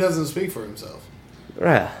because he doesn't speak for himself.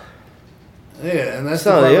 Right. Yeah, and that's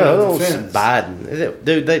the Department of Defense. Biden.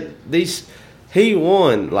 Dude, he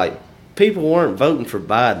won, like, people weren't voting for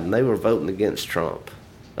Biden. They were voting against Trump.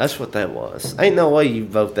 That's what that was. Ain't no way you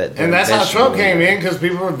vote that. And that's how Trump came in, because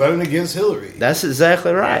people were voting against Hillary. That's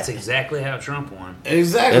exactly right. That's exactly how Trump won.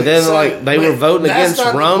 Exactly. And then, they were voting against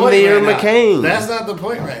Romney or McCain. That's not the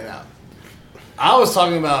point right now. I was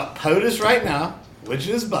talking about POTUS right now, which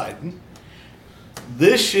is Biden.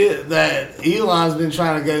 This shit that Elon's been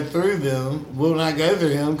trying to go through them will not go through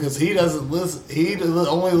him because he doesn't listen. He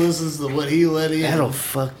only listens to what he let in. That'll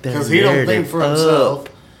fuck that because he don't think for himself.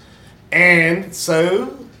 And so,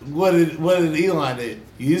 what did Elon do?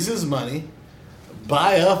 Use his money,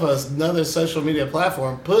 buy up another social media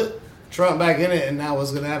platform, put Trump back in it, and now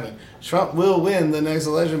what's going to happen? Trump will win the next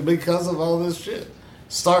election because of all this shit,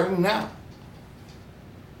 starting now.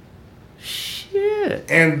 Shit.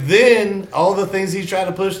 And then all the things he tried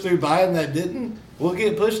to push through Biden that didn't will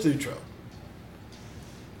get pushed through Trump.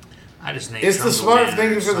 I just need it's Trump the smart to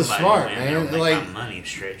thinking for the smart, man. Like money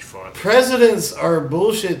stretch farther. Presidents are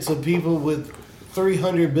bullshit to people with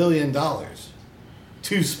 $300 billion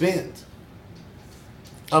to spend.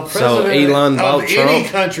 A president so Elon bought Trump. Any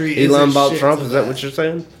country Elon bought Trump. Is that what you're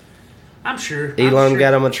saying? I'm sure. Elon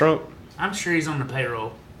got him a Trump. I'm sure he's on the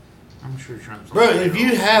payroll. I'm sure Trump's on the payroll. If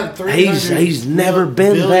you have $300 he's never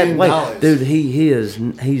been that way, dollars. dude.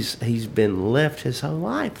 He's been left his whole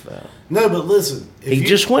life though. No, but listen, he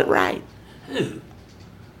just went right. Who?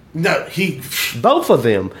 No, both of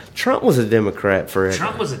them. Trump was a Democrat forever.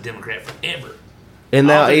 Trump was a Democrat forever. And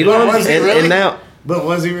now Elon, and now. But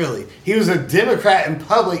was he really? He was a Democrat in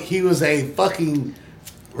public. He was a fucking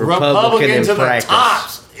Republican to the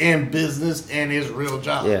tops in business and his real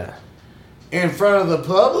job. Yeah. In front of the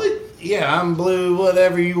public, yeah, I'm blue,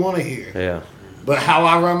 whatever you want to hear. Yeah. But how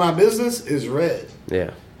I run my business is red.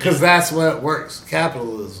 Yeah. Because that's what works.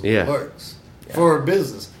 Capitalism works for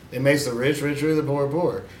business. It makes the rich richer, the poor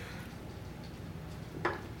poorer.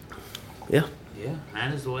 Yeah. Yeah,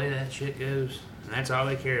 that is the way that shit goes. And that's all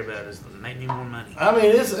they care about is make me more money. I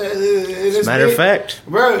mean, it's matter of fact,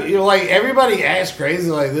 bro. You know, like everybody acts crazy,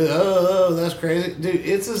 like this. Oh, that's crazy, dude.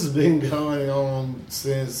 It's just been going on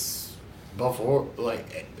since before,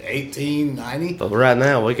 like 1890. But right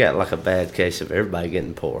now, we got like a bad case of everybody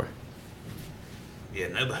getting poor. Yeah,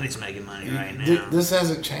 nobody's making money right now. This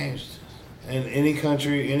hasn't changed in any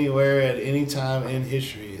country, anywhere, at any time in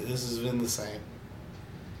history. This has been the same.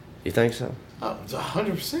 You think so? Oh,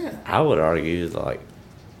 100%. I would argue like.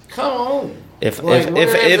 Come on. If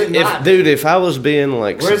I was being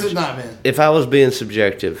like. Where's it not been? If I was being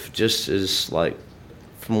subjective, just as like,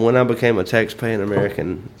 from when I became a tax-paying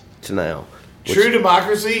American to now. True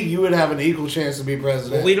democracy, you would have an equal chance to be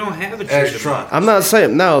president. Well, we don't have a true democracy. I'm not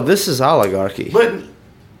saying no. This is oligarchy.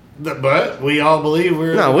 But we all believe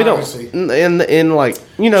we're no, a democracy. We don't. In like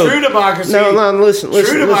true democracy. No, listen.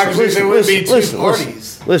 True democracy, there would be two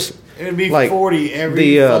parties. Listen. It would be like 40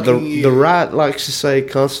 every fucking year. The right likes to say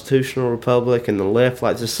constitutional republic, and the left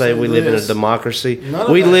likes to say we live in a democracy.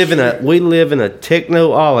 We live in a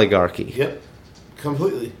techno oligarchy. Yep,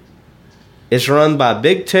 completely. It's run by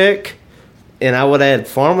big tech, and I would add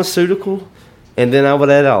pharmaceutical, and then I would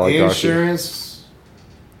add oligarchy. Insurance.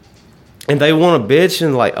 And they want to bitch,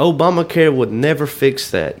 and like Obamacare would never fix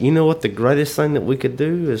that. You know what the greatest thing that we could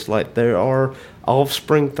do is like there are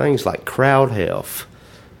offspring things like crowd health.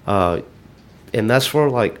 And that's where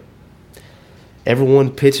like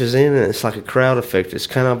everyone pitches in, and it's like a crowd effect. It's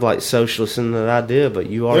kind of like socialist in that idea, but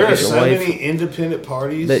you are there are getting so away many independent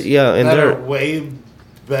parties that are way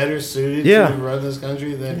better suited to run this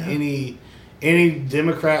country than any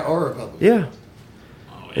Democrat or Republican. Yeah.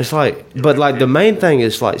 It's like, but like the main thing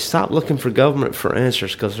is like, stop looking for government for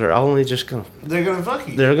answers because they're only just going. They're going to fuck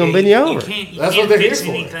you. They're going to bend you over. That's what they're here fix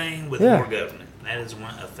for. Anything with more government. That is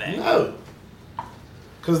one a fact. No,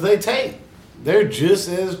 because they take. They're just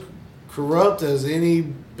as corrupt as any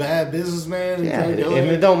bad businessman. Yeah, and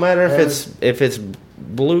it don't matter if it's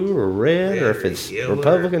blue or red or if it's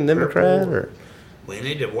Republican, Democrat, or. We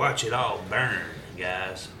need to watch it all burn,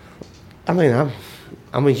 guys. I mean,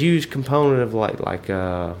 I'm a huge component of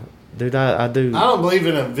dude, I do. I don't believe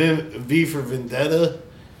in a V for Vendetta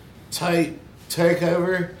type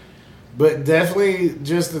takeover, but definitely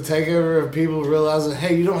just the takeover of people realizing,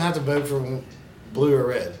 hey, you don't have to vote for blue or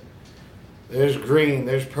red. There's green,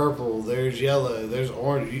 there's purple, there's yellow, there's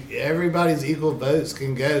orange. Everybody's equal votes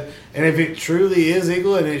can go. And if it truly is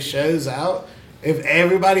equal and it shows out, if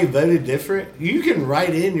everybody voted different, you can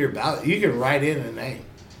write in your ballot. You can write in a name.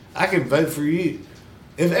 I can vote for you.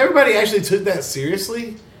 If everybody actually took that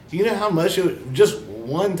seriously, you know how much it would, just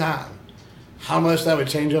one time, how much that would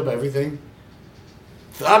change up everything?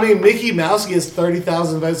 I mean, Mickey Mouse gets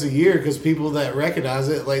 30,000 votes a year because people that recognize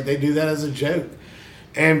it, like, they do that as a joke.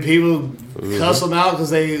 And people cuss them out because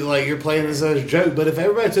they, like, you're playing this as a joke. But if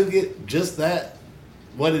everybody took it just that,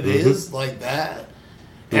 what it is, like that,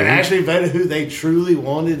 and actually voted who they truly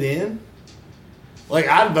wanted in, like,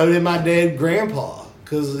 I'd voted my dead grandpa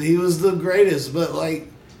because he was the greatest. But, like,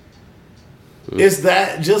 it's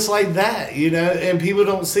that, just like that, you know? And people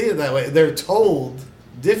don't see it that way. They're told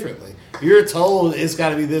differently. You're told it's got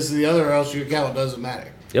to be this or the other or else your account doesn't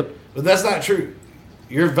matter. Yep. But that's not true.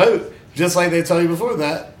 Your vote, just like they tell you before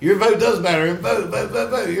that, your vote does matter. And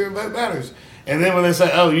vote. Your vote matters. And then when they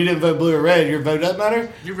say, oh, you didn't vote blue or red, your vote doesn't matter?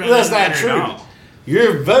 Well, that's not true.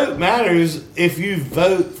 Your vote matters if you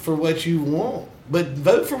vote for what you want. But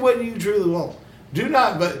vote for what you truly want. Do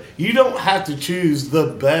not vote. You don't have to choose the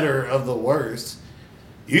better of the worst.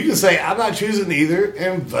 You can say, I'm not choosing either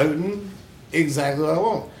and voting exactly what I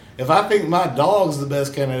want. If I think my dog's the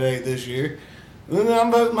best candidate this year, then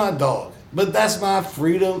I'm voting my dog. But that's my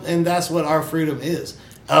freedom, and that's what our freedom is,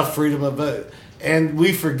 a freedom of vote. And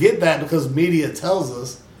we forget that because media tells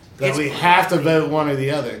us that we have to vote one or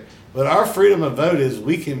the other. But our freedom of vote is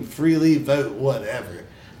we can freely vote whatever.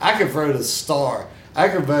 I could vote a star. I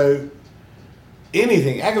could vote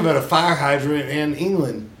anything. I could vote a fire hydrant in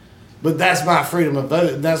England. But that's my freedom of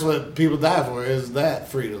vote. And that's what people die for, is that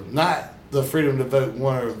freedom. Not the freedom to vote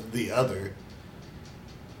one or the other.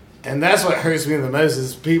 And that's what hurts me the most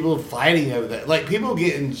is people fighting over that. Like, people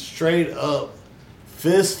getting straight up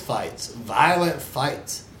fist fights, violent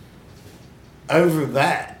fights over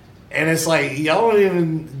that. And it's like, y'all don't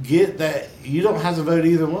even get that you don't have to vote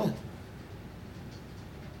either one.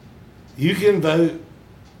 You can vote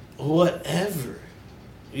whatever.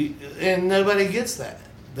 And nobody gets that.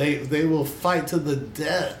 They will fight to the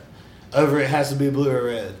death over it has to be blue or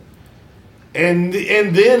red. And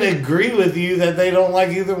then agree with you that they don't like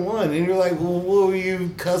either one. And you're like, well, what were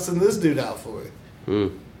you cussing this dude out for?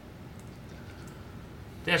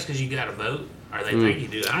 That's because you got to vote. Or they think you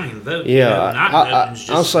do. I don't even vote. Yeah,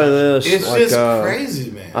 I'll say this. It's like, just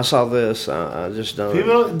crazy, man. I saw this. I just don't.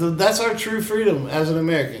 People, that's our true freedom as an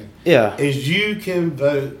American. Yeah. Is you can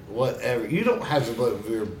vote whatever. You don't have to vote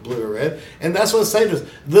for blue or red. And that's what saved us.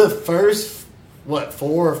 The first, 4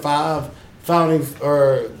 or 5 founding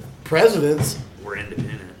or presidents were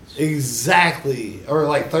independents. Exactly. Or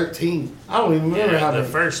like 13. I don't even remember how many. The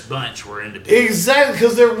first bunch were independent. Exactly,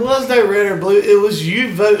 because there was no red or blue. It was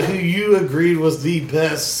you vote who you agreed was the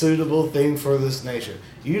best suitable thing for this nation.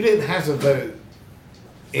 You didn't have to vote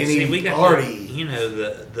any party.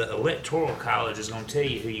 The Electoral College is going to tell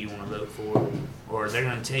you who you want to vote for, or they're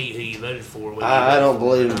going to tell you who you voted for. I don't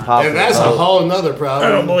believe in popular vote. And that's a whole nother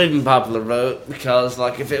problem. I don't believe in popular vote because,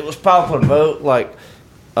 like, if it was popular vote, like,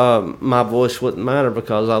 my voice wouldn't matter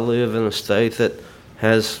because I live in a state that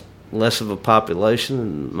has less of a population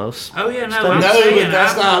than most. Oh yeah, but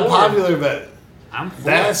that's not a popular vote.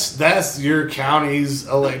 That's your county's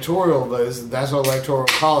electoral votes. That's our electoral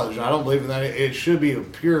college. I don't believe in that. It should be a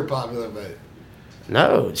pure popular vote.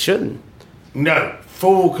 No, it shouldn't. No,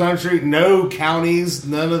 full country, no counties,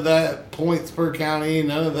 none of that points per county,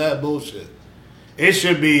 none of that bullshit. It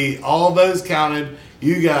should be all votes counted.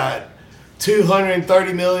 You got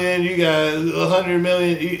 230 million, you got 100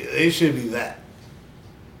 million, it should be that.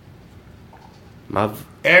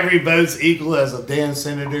 Every vote's equal as a damn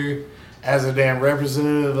senator, as a damn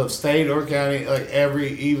representative of state or county, like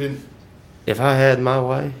If I had my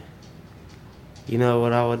way, you know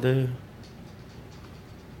what I would do?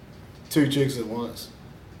 2 chicks at once.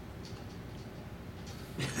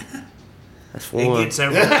 That's It one. gets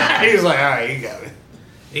overwhelming. He was like, all right, you got it.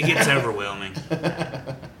 It gets overwhelming.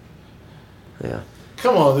 Yeah,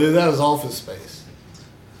 Come on, dude. That was Office Space.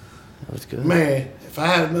 that was good. Man, if I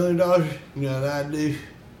had $1 million, you know what I'd do?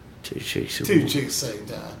 2 chicks. at 2 once. chicks same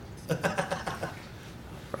time.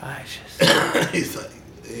 Righteous. He's like,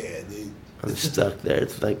 yeah, dude. I'm stuck there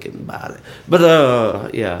thinking about it.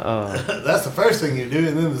 But, yeah. That's the first thing you do.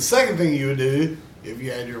 And then the second thing you would do, if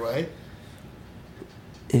you had your way,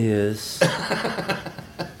 is...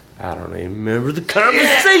 I don't even remember the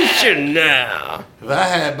conversation now. if I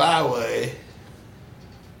had my way,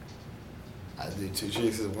 I'd do 2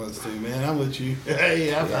 chicks at once too, man. I'm with you.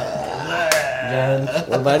 Hey, I'm John,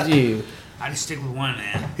 what about you? I just stick with one,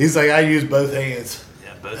 man. He's like, I use both hands.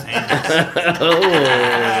 Yeah, both hands.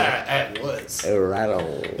 At once. Right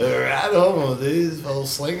on. Right on, dude. This whole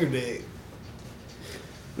slinger dick.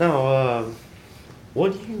 Now,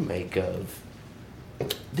 what do you make of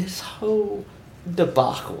this whole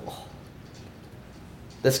debacle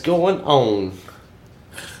that's going on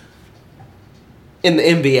in the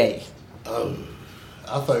NBA? Oh,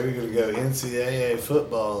 I thought you were going to go NCAA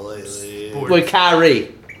football lately. With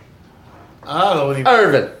Kyrie. I don't even.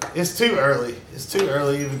 Irvin. It's too early. It's too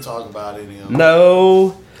early to even talk about any of them.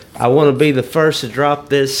 No. I want to be the first to drop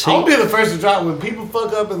this. I'll be the first to drop when people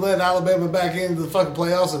fuck up and let Alabama back into the fucking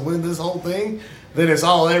playoffs and win this whole thing. Then it's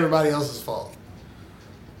all everybody else's fault.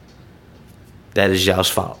 That is y'all's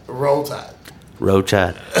fault. Roll Tide. Roll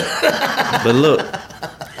Tide. But look.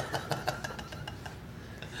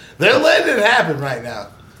 They're letting it happen right now.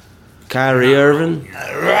 Kyrie Irvin.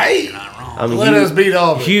 Right? I'm a Let us beat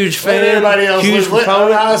Auburn. huge Let fan. everybody else Huge let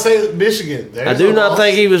proponent. I say Michigan. I do not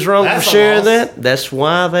think he was wrong for sharing that. That's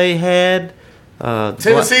why they had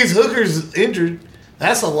Tennessee's Hooker's injured.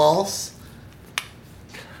 That's a loss.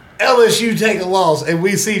 LSU take a loss, and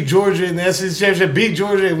we see Georgia in the SEC championship beat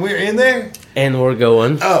Georgia, and we're in there. and we're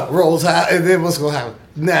going. Roll Tide, and then what's gonna happen?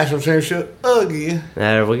 National championship again.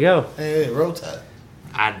 There we go. Hey, Roll Tide.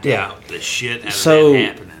 I doubt the shit out of So- that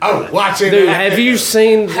happening. Oh, watch it. Dude, have you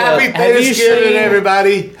seen? Happy have you Thanksgiving, seen-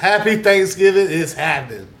 everybody. Happy Thanksgiving. It's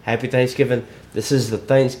happening. Happy Thanksgiving. This is the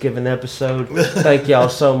Thanksgiving episode. Thank y'all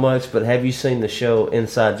so much. But have you seen the show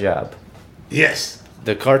Inside Job? Yes.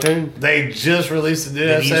 The cartoon? They just released a new The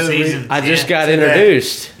new episode. season. I just got today.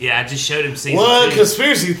 introduced. Yeah, I just showed him season What 2.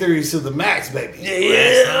 conspiracy theories to the max, baby?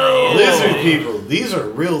 Yeah. Lizard people. These are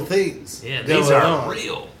real things. Yeah, going these are on.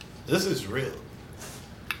 real. This is real.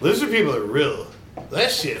 Lizard people are real. That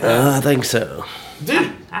shit. I think so.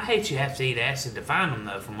 Dude. I hate you have to eat acid to find them,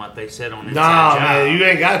 though, from what they said on Inside Nah, Job. man, you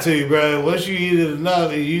ain't got to, bro. Once you eat it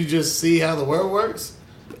enough and you just see how the world works,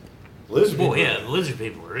 lizard people. Well, yeah, the lizard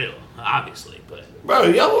people are real, obviously, but Bro,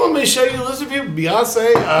 y'all want me to show you lizard people?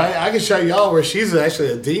 Beyonce, I can show y'all where she's actually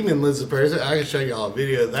a demon lizard person. I can show y'all a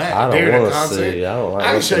video of that I don't during the wanna concert. see. I don't like I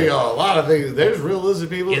can that. show y'all a lot of things. There's real lizard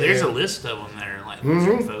people. yeah, there's a and- list of them that are like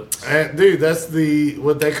lizard folks. And, dude, that's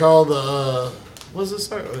what they call the what's this?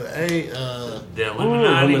 The The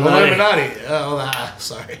Illuminati. Illuminati. Oh,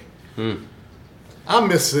 sorry. I'm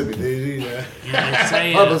Mississippi, dude. Yeah, they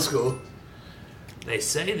say, Public school. They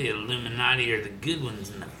say the Illuminati are the good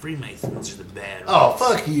ones and the Freemasons are the bad ones. Oh,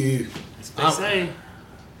 fuck you. That's what they say.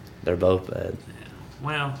 They're both bad.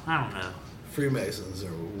 Well, I don't know. Freemasons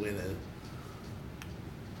are winning.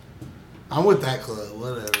 I'm with that club.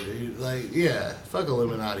 Whatever, dude. Like, yeah, fuck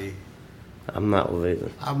Illuminati. I'm not with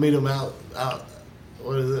either. I'll meet them out.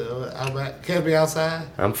 What is it? Out back. Can't be outside.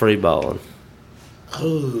 I'm free balling.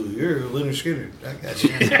 Oh, you're Leonard Skinner. I got you.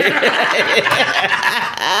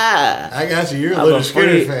 I got you. You're a I'm Leonard a Skinner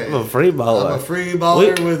free- fan. I'm a free baller. I'm a free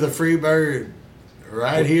baller with a free bird.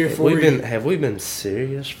 Right here for you. Have we been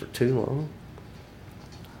serious for too long?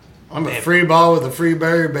 I'm a free ball with a free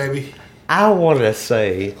bird, baby. I want to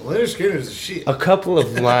say Leonard Skinner's a shit. a couple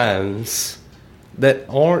of lines that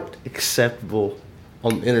aren't acceptable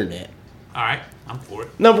on the internet. All right, I'm for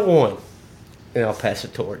it. Number one, and I'll pass the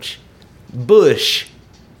torch. Bush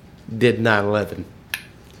did 9/11.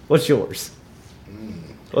 What's yours?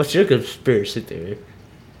 What's your conspiracy theory?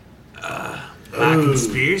 My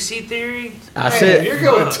conspiracy theory? I Man, said you're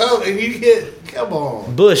going tough, and you get. Come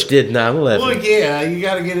on. Bush did 9/11. Well, yeah, you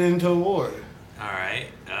got to get into a war. All right.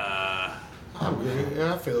 I'm good.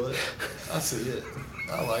 Yeah, I feel it. I see it.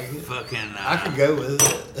 I like it. Fucking. I could go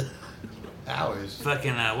with it. Hours.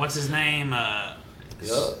 Fucking. What's his name? Al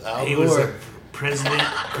He was Gore. a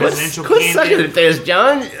presidential Quit sucking candidate. at this,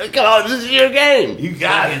 John. Come on, this is your game. You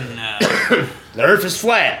got it. Fucking. The Earth is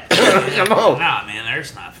flat. Come on. Nah, man, the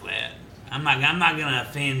Earth's not flat. I'm not gonna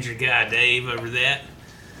offend your guy Dave over that.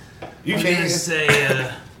 You we're can't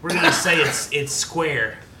gonna say it's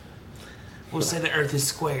square. We'll say the Earth is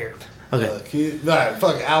square. Okay. Right,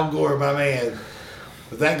 fuck Al Gore, my man.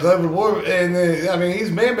 With that global warming, and I mean,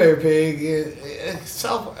 he's Man-Bear Pig.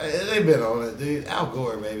 They've been on it, dude. Al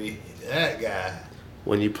Gore, baby. That guy.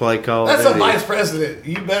 When you play Call of That's Duty. a vice president.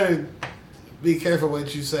 You better be careful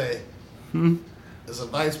what you say. It's a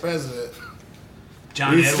vice president.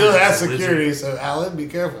 John He Edwards still has is a security, wizard. so Alan, be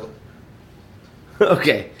careful.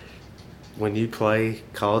 Okay. When you play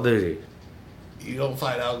Call of Duty. You don't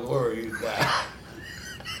fight Al Gore or you die.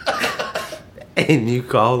 And you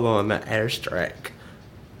call on the airstrike.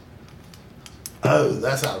 Oh,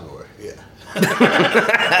 that's Al Gore, yeah.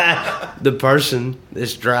 The person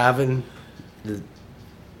that's driving the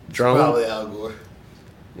drone. Probably Al Gore.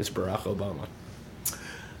 It's Barack Obama.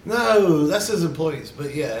 No, that's his employees,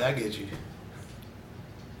 but yeah, I get you.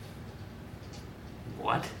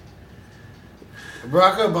 What?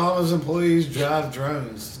 Barack Obama's employees drive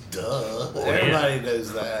drones. Duh. Everybody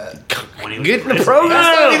knows that. Get in the program.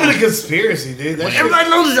 That's not even a conspiracy, dude. That Everybody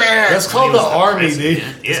knows that. That's called the Army, dude.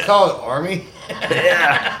 Yeah. It's called Army.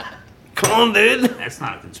 Yeah. Come on, dude. That's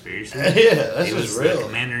not a conspiracy. Yeah, that's he just was real. the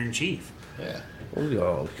commander-in-chief. Yeah.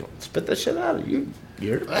 Oh, spit that shit out of you.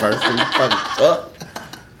 You're the person fucking up.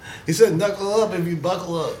 He said, "Knuckle up if you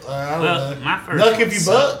buckle up." I don't know. My first Knuck one if you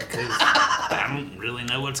buck. sucked 'cause I don't really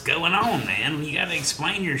know what's going on, man. You got to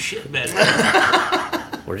explain your shit better.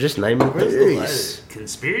 We're just naming theories.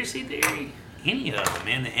 Conspiracy theory? Any of them,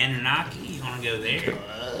 man. The Anunnaki. You want to go there?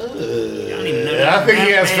 You don't even know. I think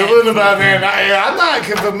he has that. feelings about Anunnaki. I'm not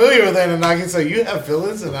familiar with Anunnaki, so you have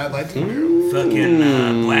feelings, and I'd like to hear them.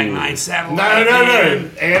 Fucking Black Knight satellite. No.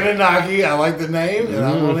 man. Anunnaki. I like the name, and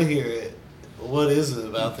I want to hear it. What is it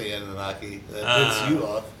about the Anunnaki that puts you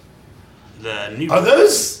off? The new. Are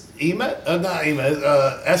those not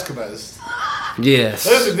Eskimos? Yes.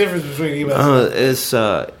 There's a difference between Eskimos. It's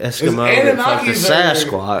Eskimo. Anunnakis It's like the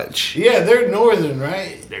Sasquatch. Yeah, they're northern,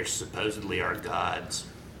 right? They're supposedly our gods.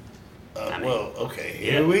 Well, okay,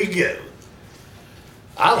 here we go.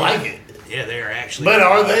 I like it. Yeah, they're actually. But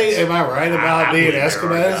are gods. they? Am I right about I being believe they're our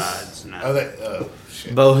Eskimos? gods. No. Are they? Oh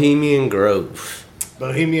shit. Bohemian Grove.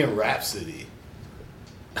 Bohemian Rhapsody.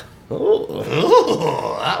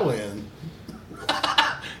 Oh, I win.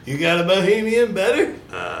 You got a Bohemian better?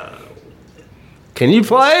 can you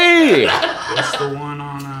play? What's the one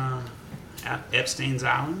on Epstein's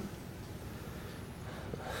Island?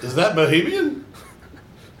 Is that Bohemian?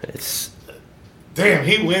 It's Damn,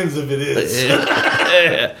 he wins if it is.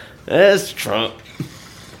 yeah, that's Trump.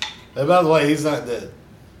 And by the way, he's not dead.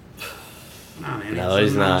 No, man, No,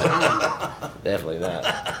 he's not. Definitely not.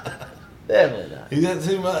 Definitely not. He got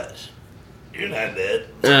too much. You're not dead.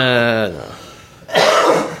 No.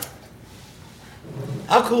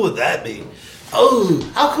 How cool would that be? Oh,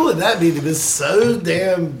 how cool would that be to be so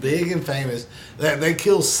damn big and famous that they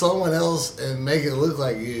kill someone else and make it look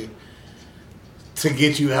like you to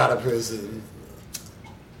get you out of prison?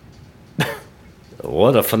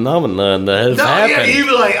 What a phenomenon that has happened. Yeah, you'd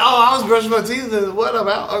be like, oh, I was brushing my teeth and what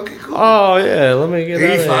about? Okay, cool. Oh, yeah, let me get And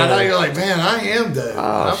out you of find here. out, you're like, man, I am dead. Oh,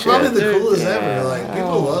 I'm shit, probably the dude, coolest yeah. ever. Like,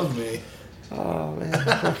 people love me. Oh man,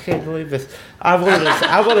 I can't believe this. I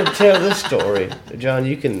want to tell this story, John.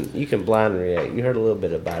 You can blind react. You heard a little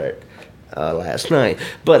bit about it last night,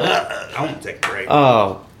 but I won't take a break.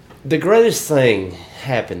 the greatest thing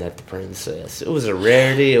happened at the Princess. It was a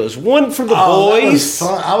rarity. It was one for the That boys. was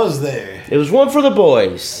fun. I was there. It was one for the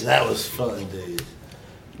boys. That was fun, dude.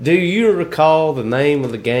 Do you recall the name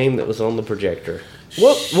of the game that was on the projector?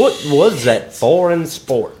 What was that foreign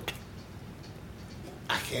sport?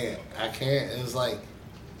 I can't. It was like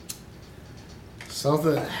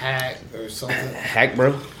something hack or something. Hack,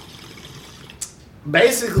 bro.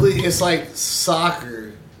 Basically, it's like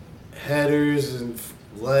soccer, headers and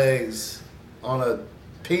legs on a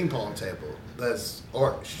ping pong table that's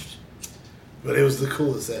arched. But it was the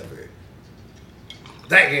coolest ever.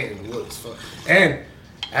 That game looks fun. And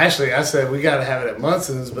actually, I said we got to have it at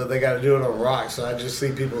Munson's, but they got to do it on rocks. So I just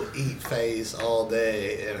see people eat face all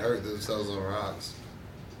day and hurt themselves on rocks.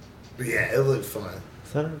 But yeah, it looked fun.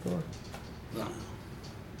 Is that our door? No.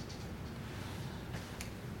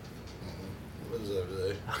 What is over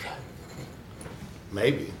there? Okay.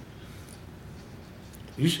 Maybe.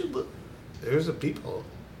 You should look. There's a peephole.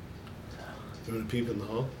 You want to peep in the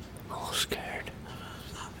hole? I'm a little scared.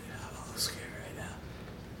 I'm a little scared right now.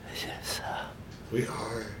 It's just, We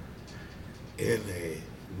are in a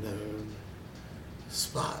known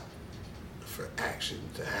spot for action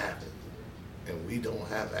to happen. And we don't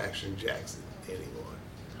have Action Jackson anymore.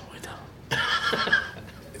 we don't.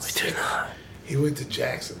 It's Do not. He went to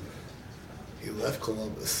Jackson. He left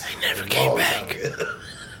Columbus. He never came back.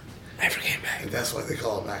 Never came back. And that's why they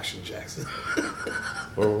call him Action Jackson.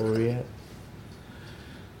 Where were we at?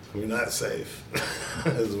 We're not safe.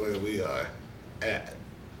 Is where we are at.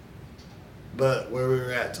 But where we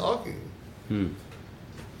were at talking,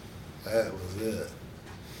 that was it.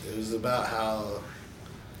 It was about how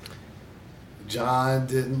John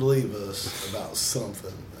didn't believe us about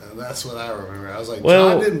something. And that's what I remember. I was like,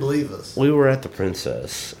 John didn't believe us. We were at the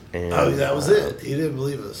Princess. And, that was it. He didn't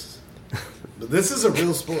believe us. But this is a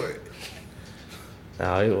real sport.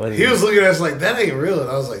 No, he was looking at us like, that ain't real. And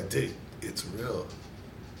I was like, dude, it's real.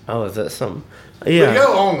 Oh, is that something? Yeah. But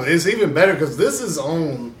go on. It's even better because this is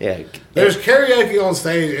on. Yeah. There's karaoke on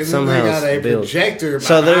stage, and then they got a projector behind.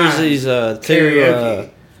 So there's these two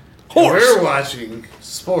we're watching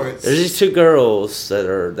sports. There's these two girls that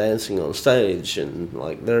are dancing on stage, and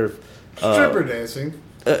like they're stripper dancing.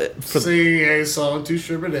 Singing a song to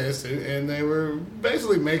stripper dancing, and they were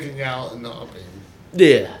basically making out and humping.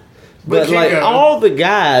 Yeah. But like all the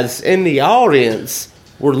guys in the audience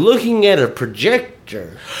were looking at a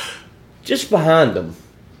projector just behind them.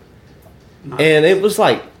 Nice. And it was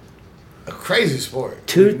like a crazy sport.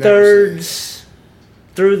 2/3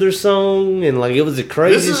 through their song, and like it was a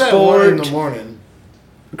crazy sport. This is at 1 in the morning.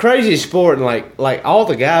 Crazy sport, and like all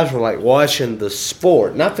the guys were like watching the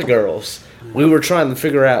sport, not the girls. We were trying to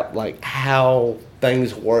figure out like how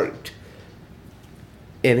things worked.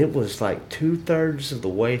 And it was like 2/3 of the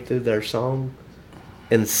way through their song,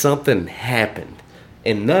 and something happened.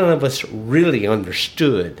 And none of us really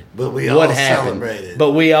understood what happened. Celebrated.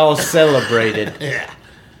 But we all celebrated. Yeah.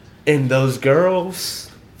 And those girls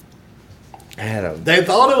had They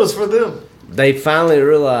thought it was for them. They finally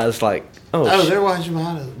realized, like, they're watching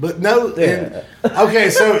behind us. But no. Yeah. Okay,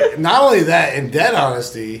 so not only that, in dead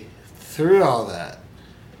honesty, through all that,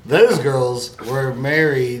 those girls were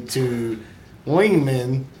married to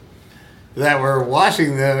wingmen that were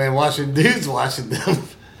watching them and watching dudes watching them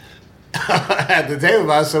at the table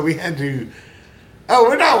by us, so we had to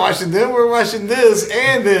we're not watching them, we're watching this,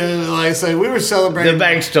 and then like so we were celebrating the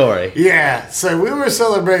backstory. Yeah, so we were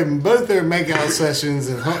celebrating both their makeout sessions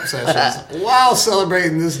and hump sessions while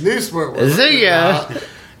celebrating this new sport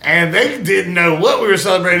and they didn't know what we were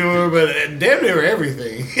celebrating, but damn near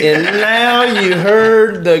everything. And now you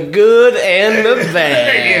heard the good and the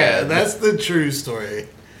bad. Yeah, that's the true story.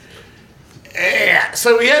 Yeah,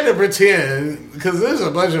 so we had to pretend, because there's a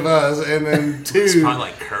bunch of us, and then two... It's probably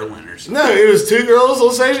like curling or something. No, it was two girls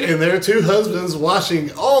on stage, and their two husbands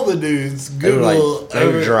watching all the dudes Google... They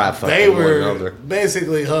were dry fucking They one were another.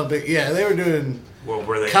 basically humping. Yeah, they were doing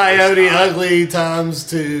Were they Coyote Ugly times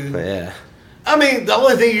two. Yeah. I mean, the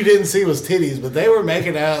only thing you didn't see was titties, but they were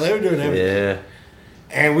making out. They were doing everything. Yeah.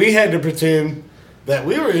 And we had to pretend that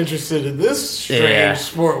we were interested in this strange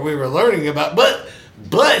sport we were learning about.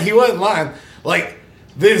 But he wasn't lying. Like,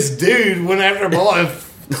 this dude went after a ball and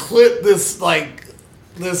clipped this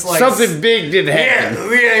something big did happen.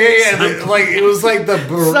 Yeah. Like, it was like the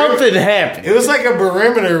something happened. It was like a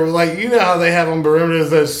perimeter. Like, you know how they have on perimeters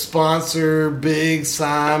those sponsor big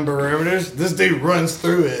sign perimeters? This dude runs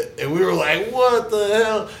through it. And we were like, what the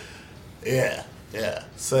hell? Yeah.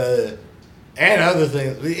 So, and other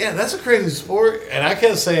things. Yeah, that's a crazy sport. And I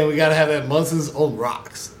kept saying we got to have that Munson's on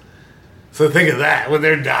rocks. So think of that. When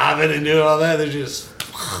they're diving and doing all that, they're just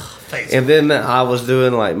face. And then I was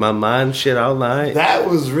doing like my mind shit all night. That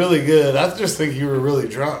was really good. I just think you were really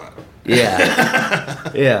drunk.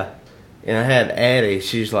 Yeah. Yeah. And I had Addie.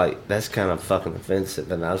 She's like, that's kind of fucking offensive.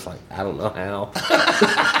 And I was like, I don't know how.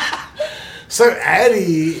 So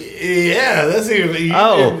Addie, that's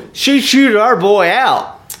even... she chewed our boy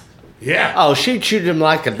out. Yeah. Oh, she chewed him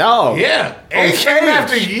like a dog. Yeah. And came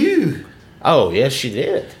after you. Oh, yes, she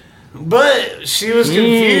did. But she was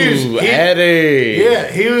confused. Eddie. Yeah,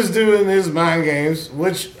 he was doing his mind games,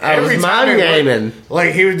 which every was time mind gaming.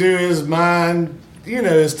 Like he would do his mind,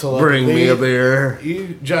 his telepathy. Bring me a beer.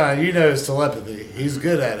 John, his telepathy. He's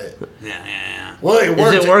good at it. Yeah. Well, it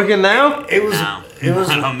worked. Is it working now? It was. No, it was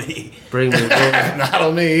not on me. Bring me a beer. Not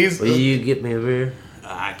on me. Will you get me a beer?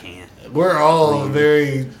 I can't. We're all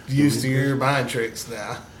very used to your mind tricks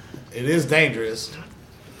now. It is dangerous.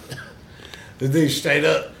 The dude straight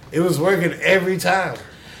up. It was working every time.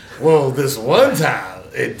 Well, this one time,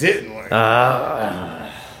 it didn't work.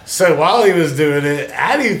 So while he was doing it,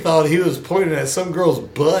 Addie thought he was pointing at some girl's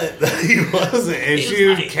butt that he wasn't. And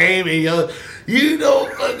she came and yelled, you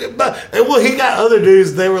don't fucking butt. And well, he got other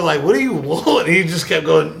dudes, they were like, what do you want? And he just kept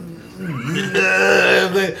going,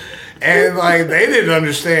 and like they didn't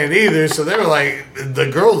understand either. So they were like,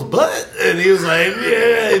 the girl's butt? And he was like,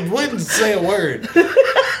 yeah, it wouldn't say a word.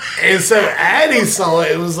 And so Addy saw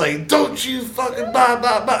it and was like, don't you fucking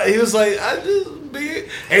buy. He was like, I just beer.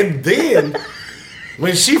 And then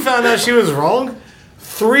when she found out she was wrong,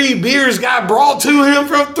 3 beers got brought to him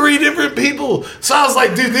from 3 different people. So I was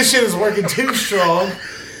like, dude, this shit is working too strong.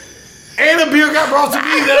 And a beer got brought to me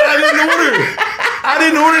that I didn't order. I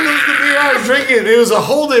didn't order the beer I was drinking. It was a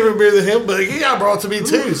whole different beer than him, but he got brought to me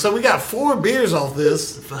too. So we got 4 beers off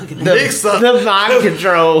this. Mixed up. The mind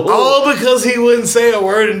control. All because he wouldn't say a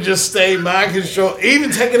word and just stay mind control.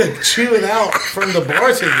 Even taking a chewing out from the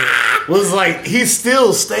bartender was like, he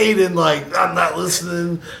still stayed in like, I'm not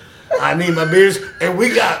listening. I need my beers. And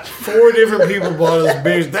we got 4 different people bought us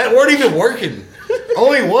beers that weren't even working.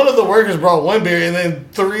 Only one of the workers brought 1 beer, and then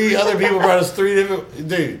 3 other people brought us 3 different.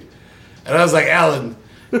 Dude. And I was like, Alan,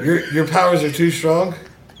 your powers are too strong.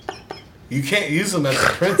 You can't use them as a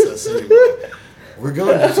princess anymore. We're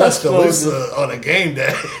going to Tuscaloosa on a game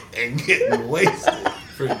day and getting wasted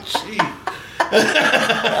for cheap.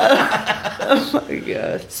 Oh my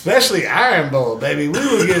god! Especially Iron Bowl, baby. We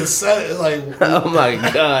would get like, oh my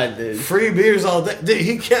god, dude! Free beers all day. Dude,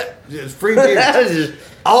 he kept just free beers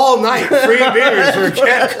all night. Free beers were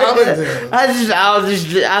kept coming to him.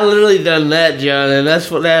 I literally done that, John, and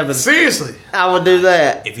that's what happened. Seriously, I would do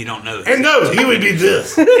that. If you don't know, and no, he would be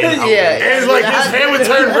this. Yeah, and like his hand would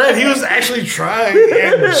turn red. He was actually trying,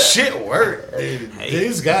 and shit worked. Dude,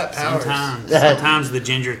 he's got powers. Sometimes the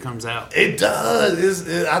ginger comes out. It does.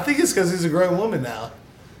 I think it's because he's a grown woman now.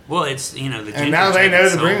 Well, it's, the ginger. And now they know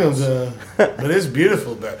to bring them to him. But it's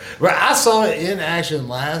beautiful, bro. But I saw it in action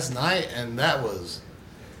last night, and that was.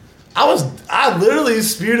 I literally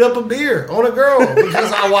spewed up a beer on a girl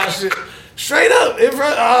because I watched it straight up in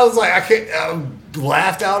front. I was like, I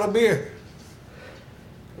laughed out a beer.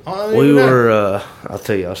 We were. I'll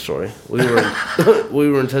tell you a story. We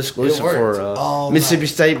were in Tuscaloosa for Mississippi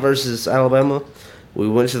State versus Alabama. We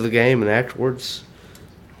went to the game, and afterwards,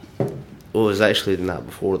 well, it was actually the night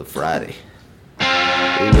before, the Friday. We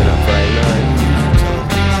went out Friday night.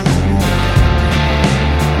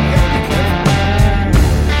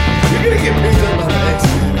 You're gonna get picked up by the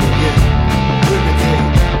X-Men.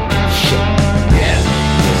 Yeah.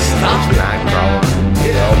 Stop it. Nightcrawler.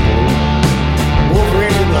 Yeah.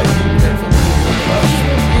 Wolverine would be like,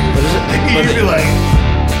 you'd be like,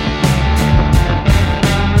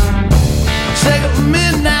 shake it for me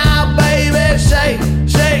now, baby. Shake,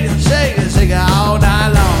 shake it, shake it, shake it all night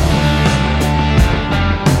long.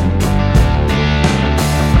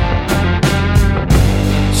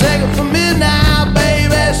 Shake it for me now,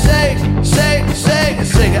 baby. Shake, shake, shake it,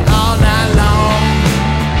 shake it all night long.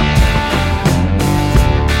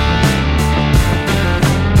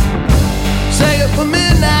 Shake it for me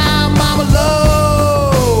now, mama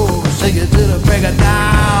low. Shake it till the break of dawn.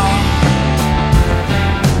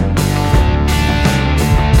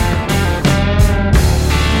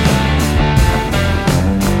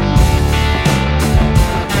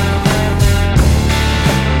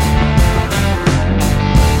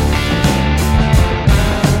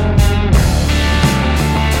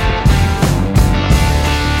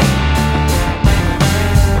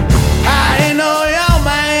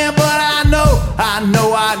 I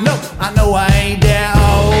know I ain't that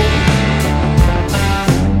old.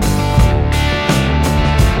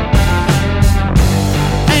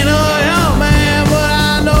 Ain't no young man, but I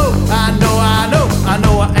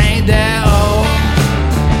know I ain't that old.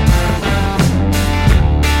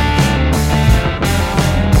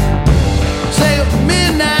 Shake it for me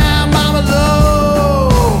now, mama low.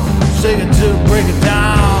 Shake it till break it down.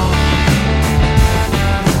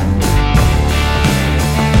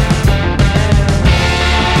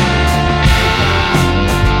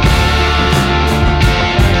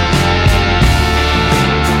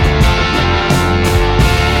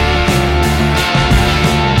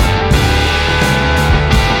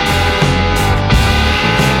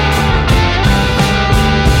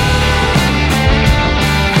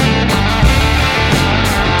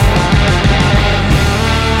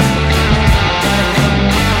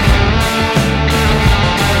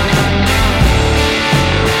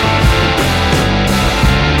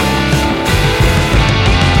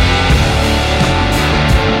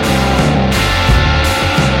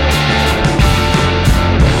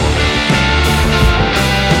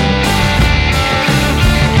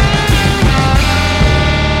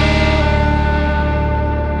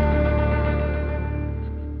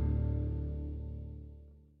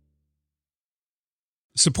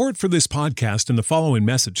 Support for this podcast and the following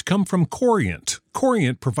message come from Corient.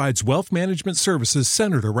 Corient provides wealth management services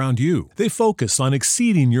centered around you. They focus on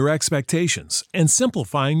exceeding your expectations and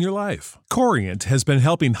simplifying your life. Corient has been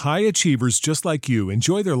helping high achievers just like you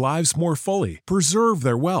enjoy their lives more fully, preserve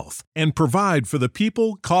their wealth, and provide for the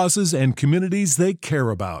people, causes, and communities they care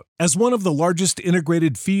about. As one of the largest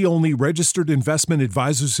integrated fee-only registered investment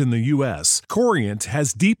advisors in the U.S., Corient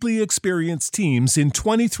has deeply experienced teams in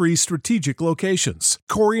 23 strategic locations.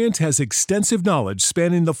 Corient has extensive knowledge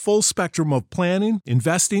spanning the full spectrum of planning,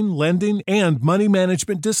 investing, lending, and money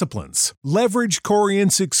management disciplines. Leverage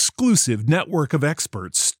Corient's exclusive network of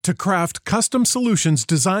experts to craft custom solutions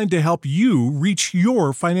designed to help you reach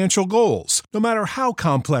your financial goals, no matter how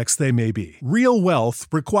complex they may be. Real wealth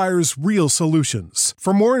requires real solutions.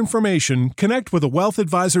 For more information, connect with a wealth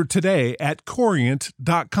advisor today at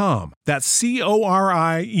Corient.com. That's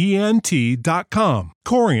Corient.com.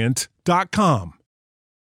 Corient.com.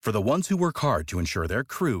 For the ones who work hard to ensure their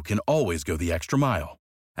crew can always go the extra mile,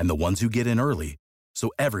 and the ones who get in early so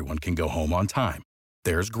everyone can go home on time,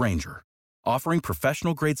 there's Grainger, offering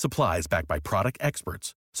professional-grade supplies backed by product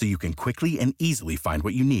experts so you can quickly and easily find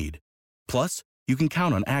what you need. Plus, you can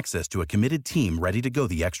count on access to a committed team ready to go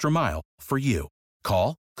the extra mile for you.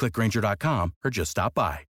 Call, click Grainger.com, or just stop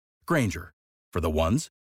by. Grainger, for the ones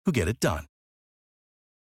who get it done.